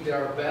 Do you think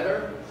there are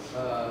better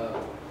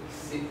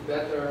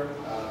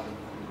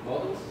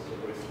models? So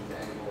for instance,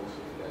 animals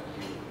that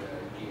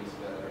gives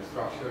better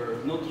structure.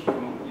 Not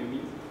human, you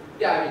mean?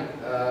 Yeah, I mean,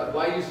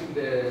 why using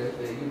the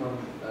human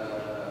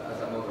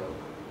as a model?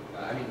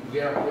 I mean, we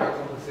are a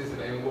complex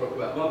system and we work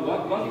well.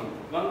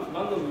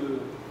 One of the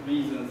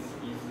reasons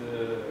is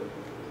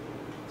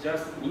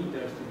just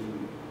interested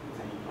in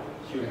the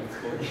human's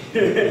body.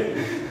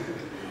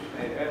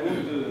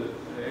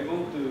 I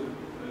want to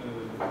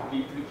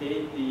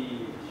replicate the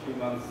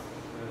human's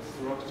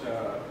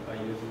structure by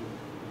using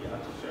the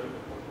artificial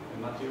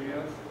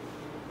materials.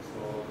 So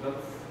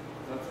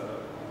that's a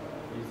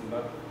reason.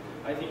 But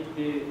I think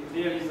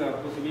there is a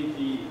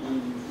possibility in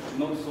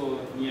not so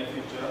near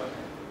future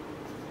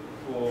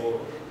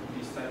for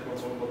this type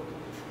of robot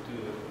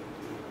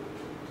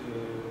to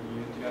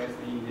utilize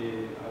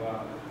in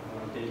our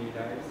daily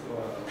lives.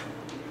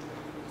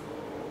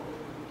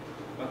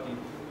 But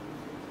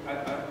I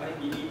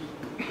believe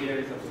there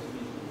is a possibility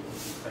in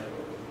this type of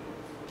robot.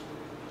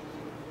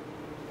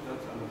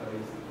 That's another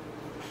reason.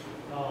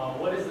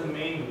 What is the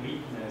main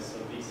weakness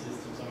of these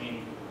systems? I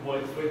mean,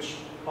 which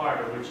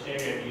part or which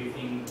area do you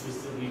think we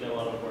still need a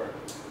lot of work?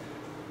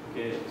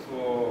 Okay, so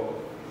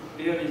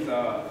there is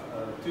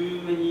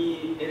too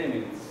many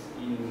elements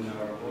in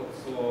our robot.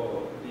 So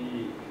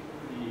the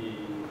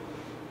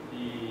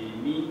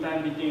mean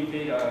time between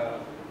failure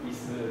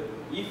is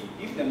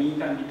if the mean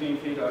time between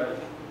failure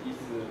is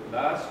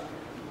large,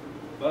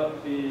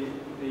 but the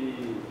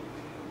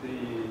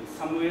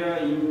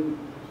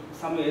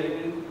some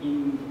element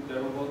in the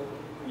robot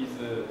is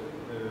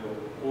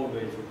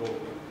always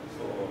broken.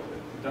 So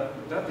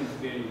that is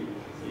very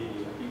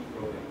big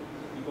problem,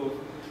 because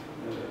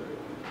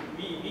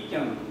we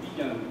can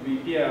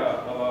repair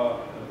our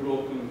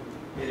broken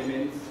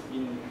elements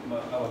in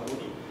our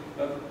body,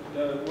 but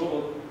the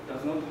robot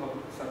does not have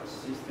such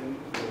system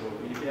for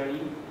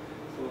repairing.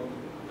 So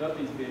that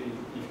is very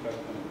difficult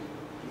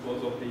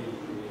because of the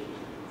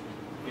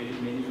very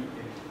many.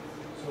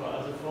 So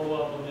as a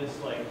follow-up on this,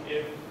 like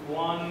if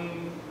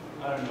one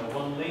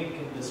link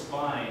in the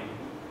spine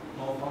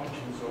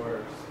malfunctions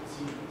or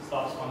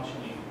stops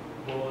functioning,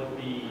 will it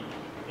be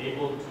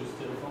able to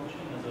still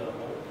function as a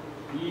whole?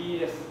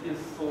 Yes.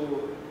 So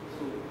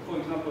for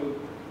example,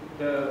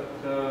 the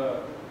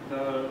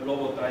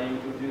robot I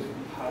introduced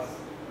has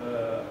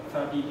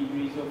 30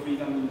 degrees of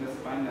freedom in the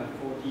spine and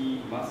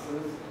 40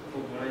 muscles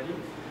for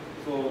gliding.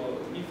 So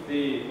if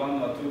the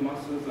one or two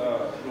muscles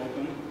are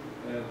broken,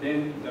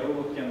 then the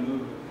robot can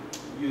move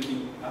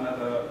using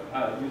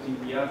using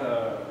the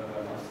other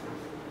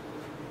muscles.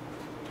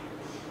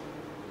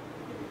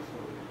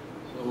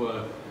 So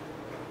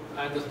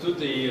I understood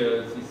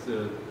this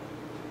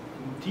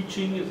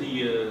teaching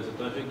the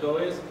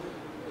trajectories.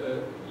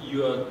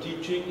 You are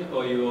teaching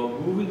or you are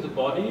moving the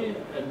body,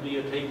 and you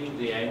are taking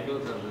the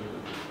angles and the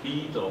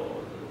speed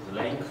or the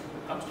length.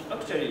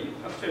 Actually,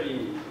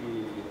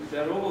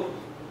 the robot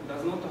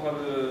does not have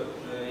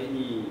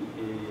any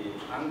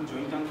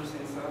joint angle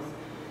sensors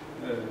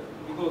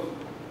because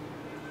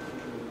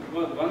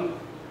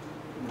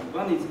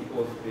one is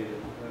because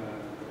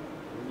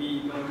we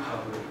don't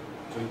have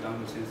joint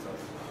angle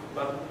sensors,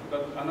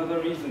 but another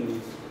reason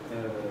is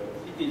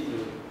it is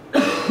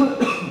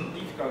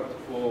difficult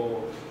for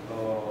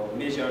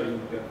measuring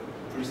the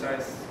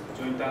precise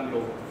joint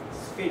angle of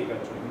spherical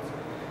joints.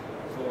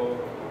 So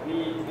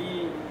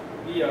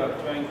we are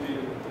trying to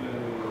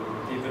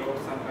develop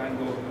some kind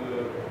of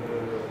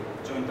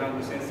joint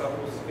angle sensor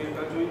for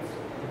spherical joints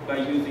by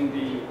using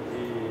the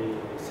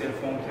cell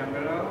phone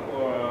camera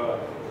or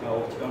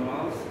optical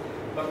mouse.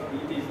 But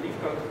it is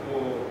difficult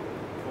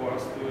for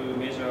us to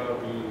measure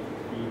the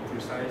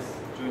precise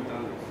joint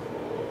angles.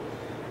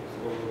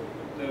 So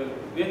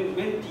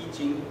when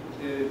teaching,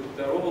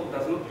 the robot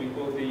does not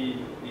record the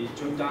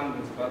joint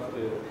angles, but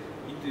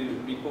it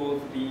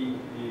records the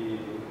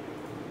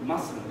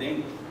muscle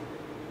length.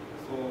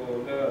 So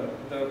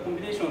the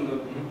combination of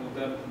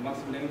the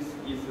muscle length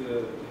is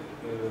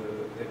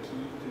the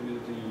key to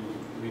the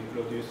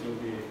reproducing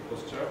the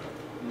posture.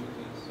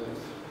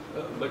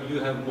 But you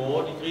have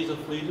more degrees of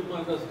freedom,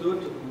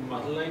 understood,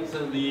 muscle length,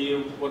 and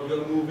what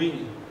you're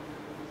moving.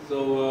 So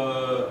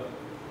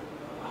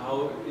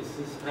how is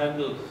this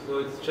handled? So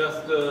it's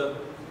just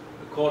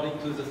according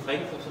to the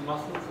strength of the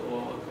muscles,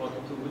 or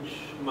according to which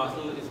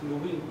muscle is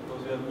moving?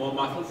 Because you have more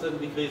muscles and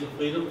degrees of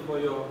freedom for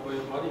your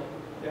body.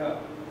 Yeah.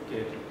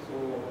 Okay. So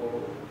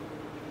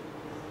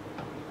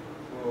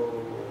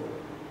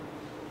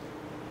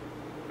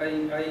I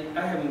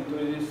have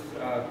introduced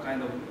a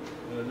kind of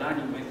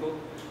learning method,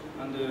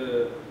 and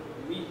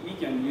we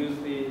can use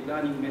the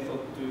learning method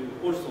to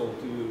also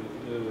to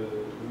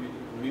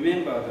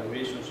remember the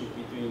relationship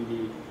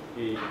between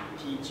the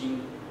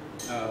teaching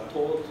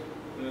taught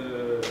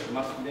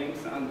muscle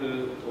length and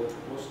taught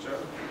posture.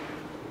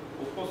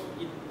 Of course,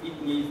 it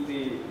needs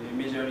the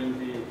measuring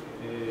the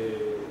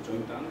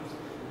joint angles,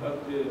 but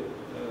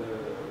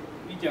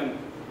we can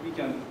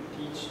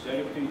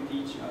directly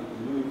teach and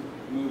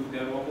move the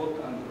robot,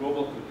 and the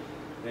robot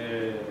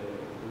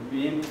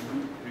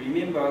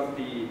remembers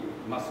the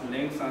muscle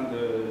length and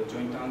the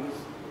joint angles,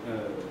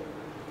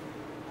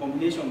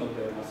 combination of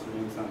the muscle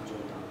length and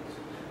joint angles.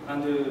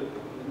 And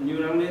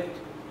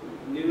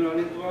neural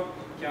network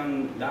can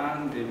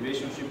learn the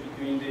relationship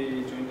between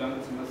the joint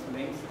angles and muscle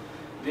length.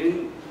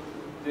 Then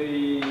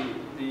the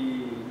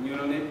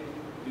neural net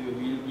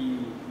will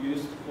be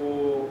used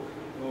for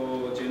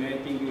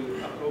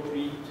generating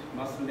appropriate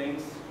muscle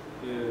length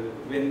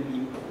when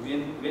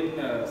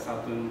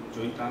certain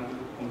joint angle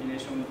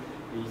combination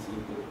is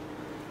input.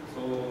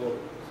 So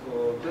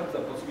that's a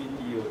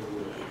possibility of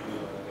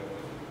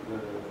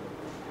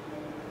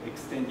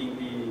extending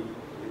the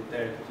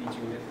direct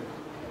teaching method.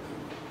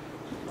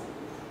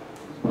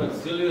 But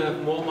still, you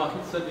have more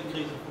muscles than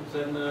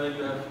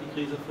you have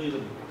degrees of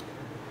freedom.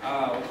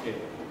 Okay.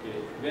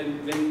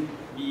 When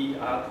we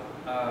add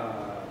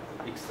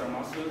extra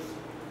muscles,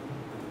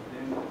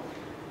 then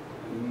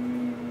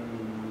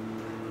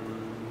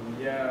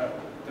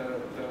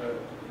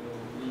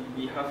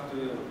we have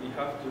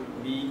to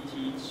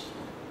reteach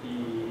the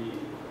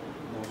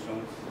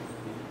motions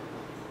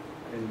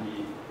when the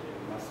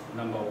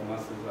number of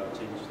muscles are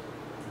changed.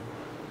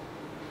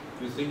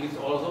 Do you think it's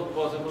also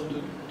possible to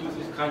do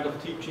this kind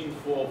of teaching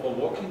for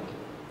walking?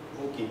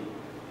 Okay.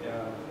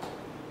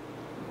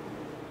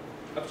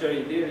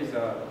 Actually, there is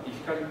a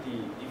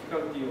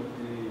difficulty of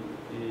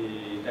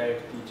the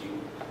direct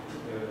teaching.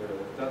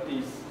 That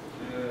is,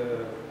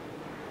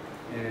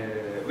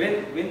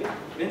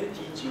 when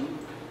teaching,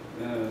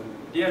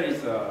 there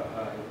is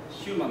a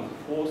human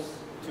force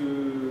to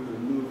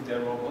move the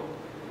robot,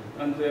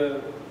 and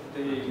the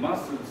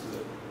muscles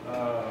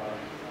are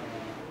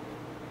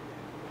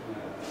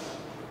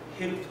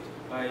helped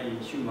by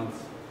human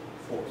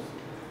force.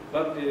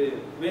 But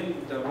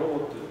when the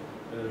robot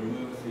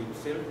moves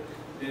itself,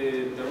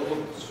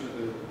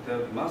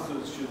 the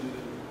muscles should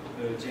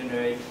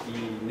generate the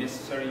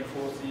necessary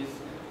forces,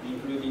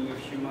 including the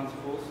human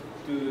force,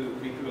 to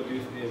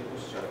reproduce the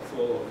posture.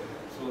 So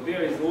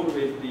there is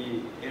always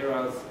the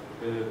errors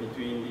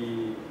between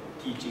the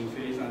teaching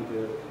phase and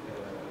the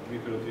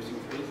reproducing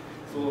phase.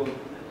 So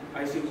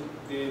I think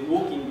the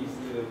walking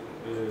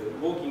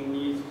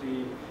needs the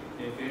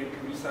very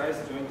precise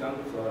joint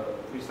angles or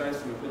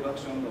precise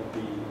reproduction of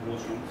the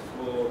motions.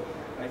 So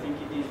I think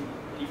it is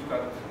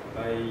difficult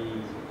by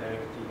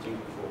direct teaching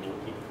for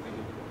walking.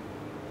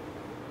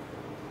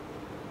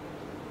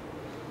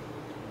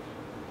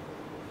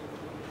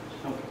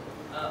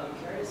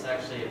 is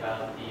actually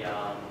about the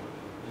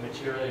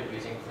material you're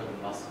using for the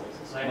muscles.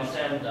 So I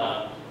understand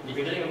if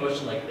you're doing a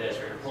motion like this,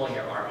 where you're pulling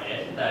your arm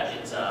in, that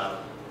it's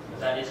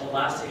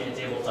elastic and it's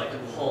able to like to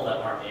pull that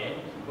arm in.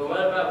 But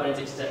what about when it's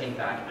extending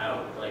back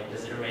out? Like,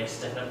 does it remain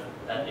stiff enough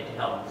that it can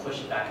help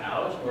push it back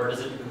out, or does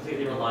it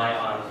completely rely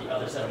on the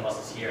other set of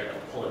muscles here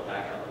that pull it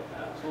back out like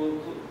that? So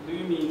do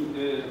you mean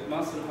the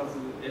muscle has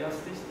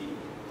elasticity?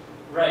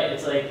 Right.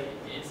 It's like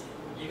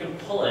you can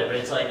pull it, but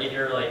it's like if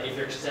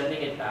you're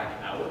extending it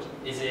back out,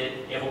 is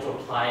it able to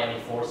apply any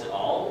force at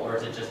all, or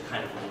is it just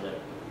kind of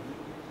limp?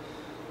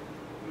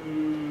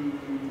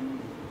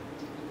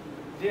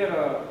 There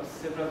are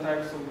several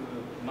types of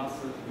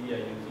muscles we are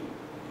using.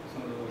 So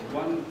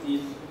one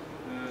is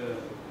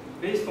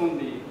based on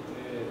the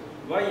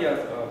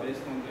wires are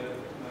based on the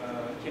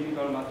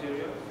chemical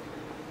material.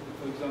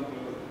 For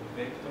example,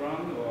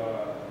 Vectron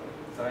or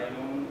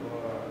Xylon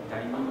or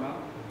Dyneema.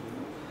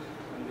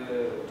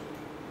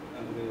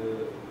 And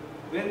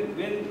when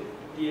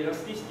the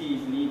elasticity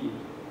is needed,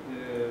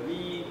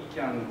 we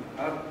can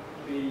add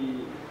the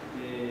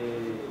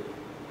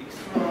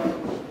extra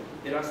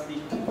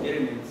elastic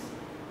elements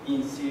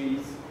in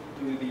series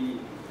to the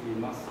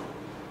muscle.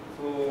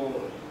 So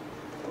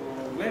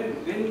when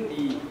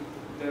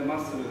the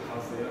muscle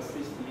has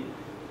elasticity,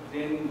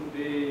 then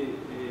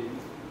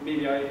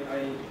maybe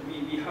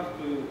we have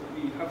to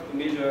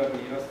measure the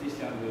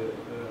elasticity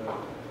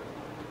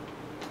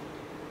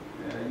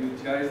and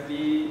utilize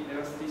the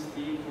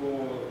elasticity for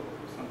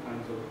some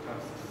kinds of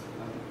tasks.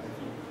 I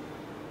think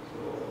so.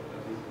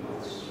 That is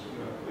much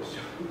your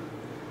question.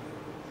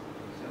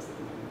 Just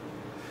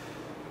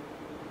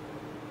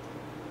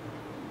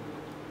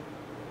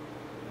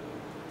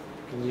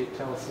Can you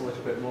tell us a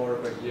little bit more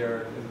about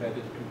your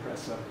embedded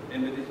compressor?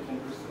 Embedded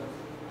compressor.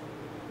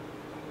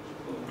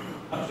 So,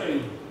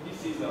 actually,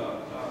 this is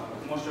a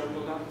commercial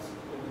product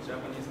of a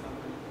Japanese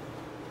company,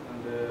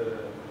 and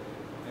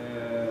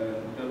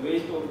the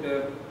weight of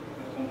the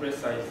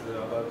compressor is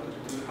about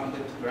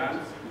 200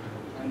 grams,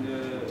 and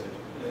the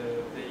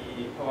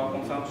power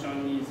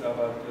consumption is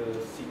about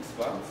 6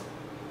 watts,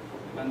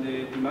 and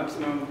the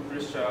maximum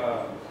pressure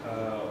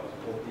of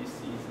this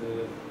is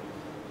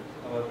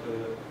about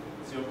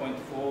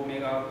 0.4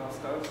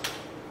 megapascals,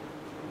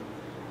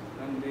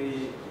 and the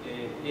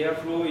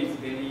airflow is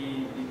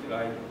very little,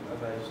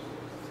 as I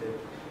said,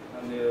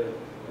 and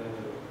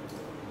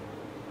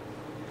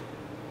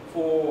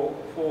for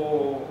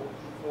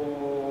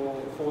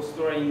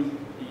storing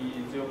the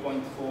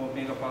 0.4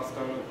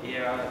 megapascal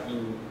air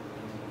in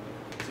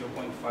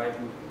 0.5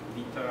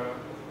 liter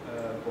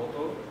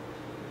bottle,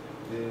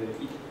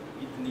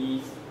 it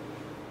needs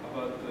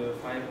about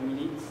 5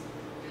 minutes.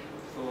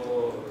 So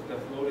the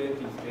flow rate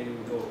is very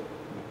low.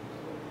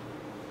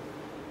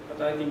 But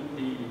I think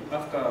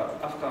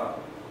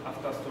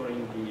after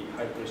storing the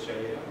high pressure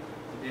air,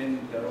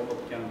 then the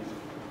robot can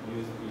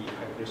use the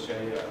high pressure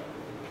air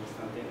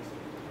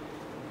instantaneously.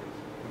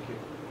 Thank you.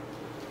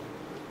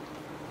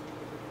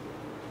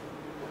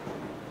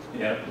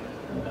 Yeah,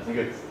 I think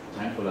it's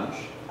time for lunch.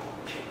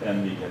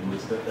 And we can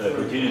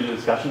continue the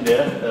discussion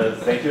there.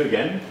 Thank you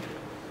again.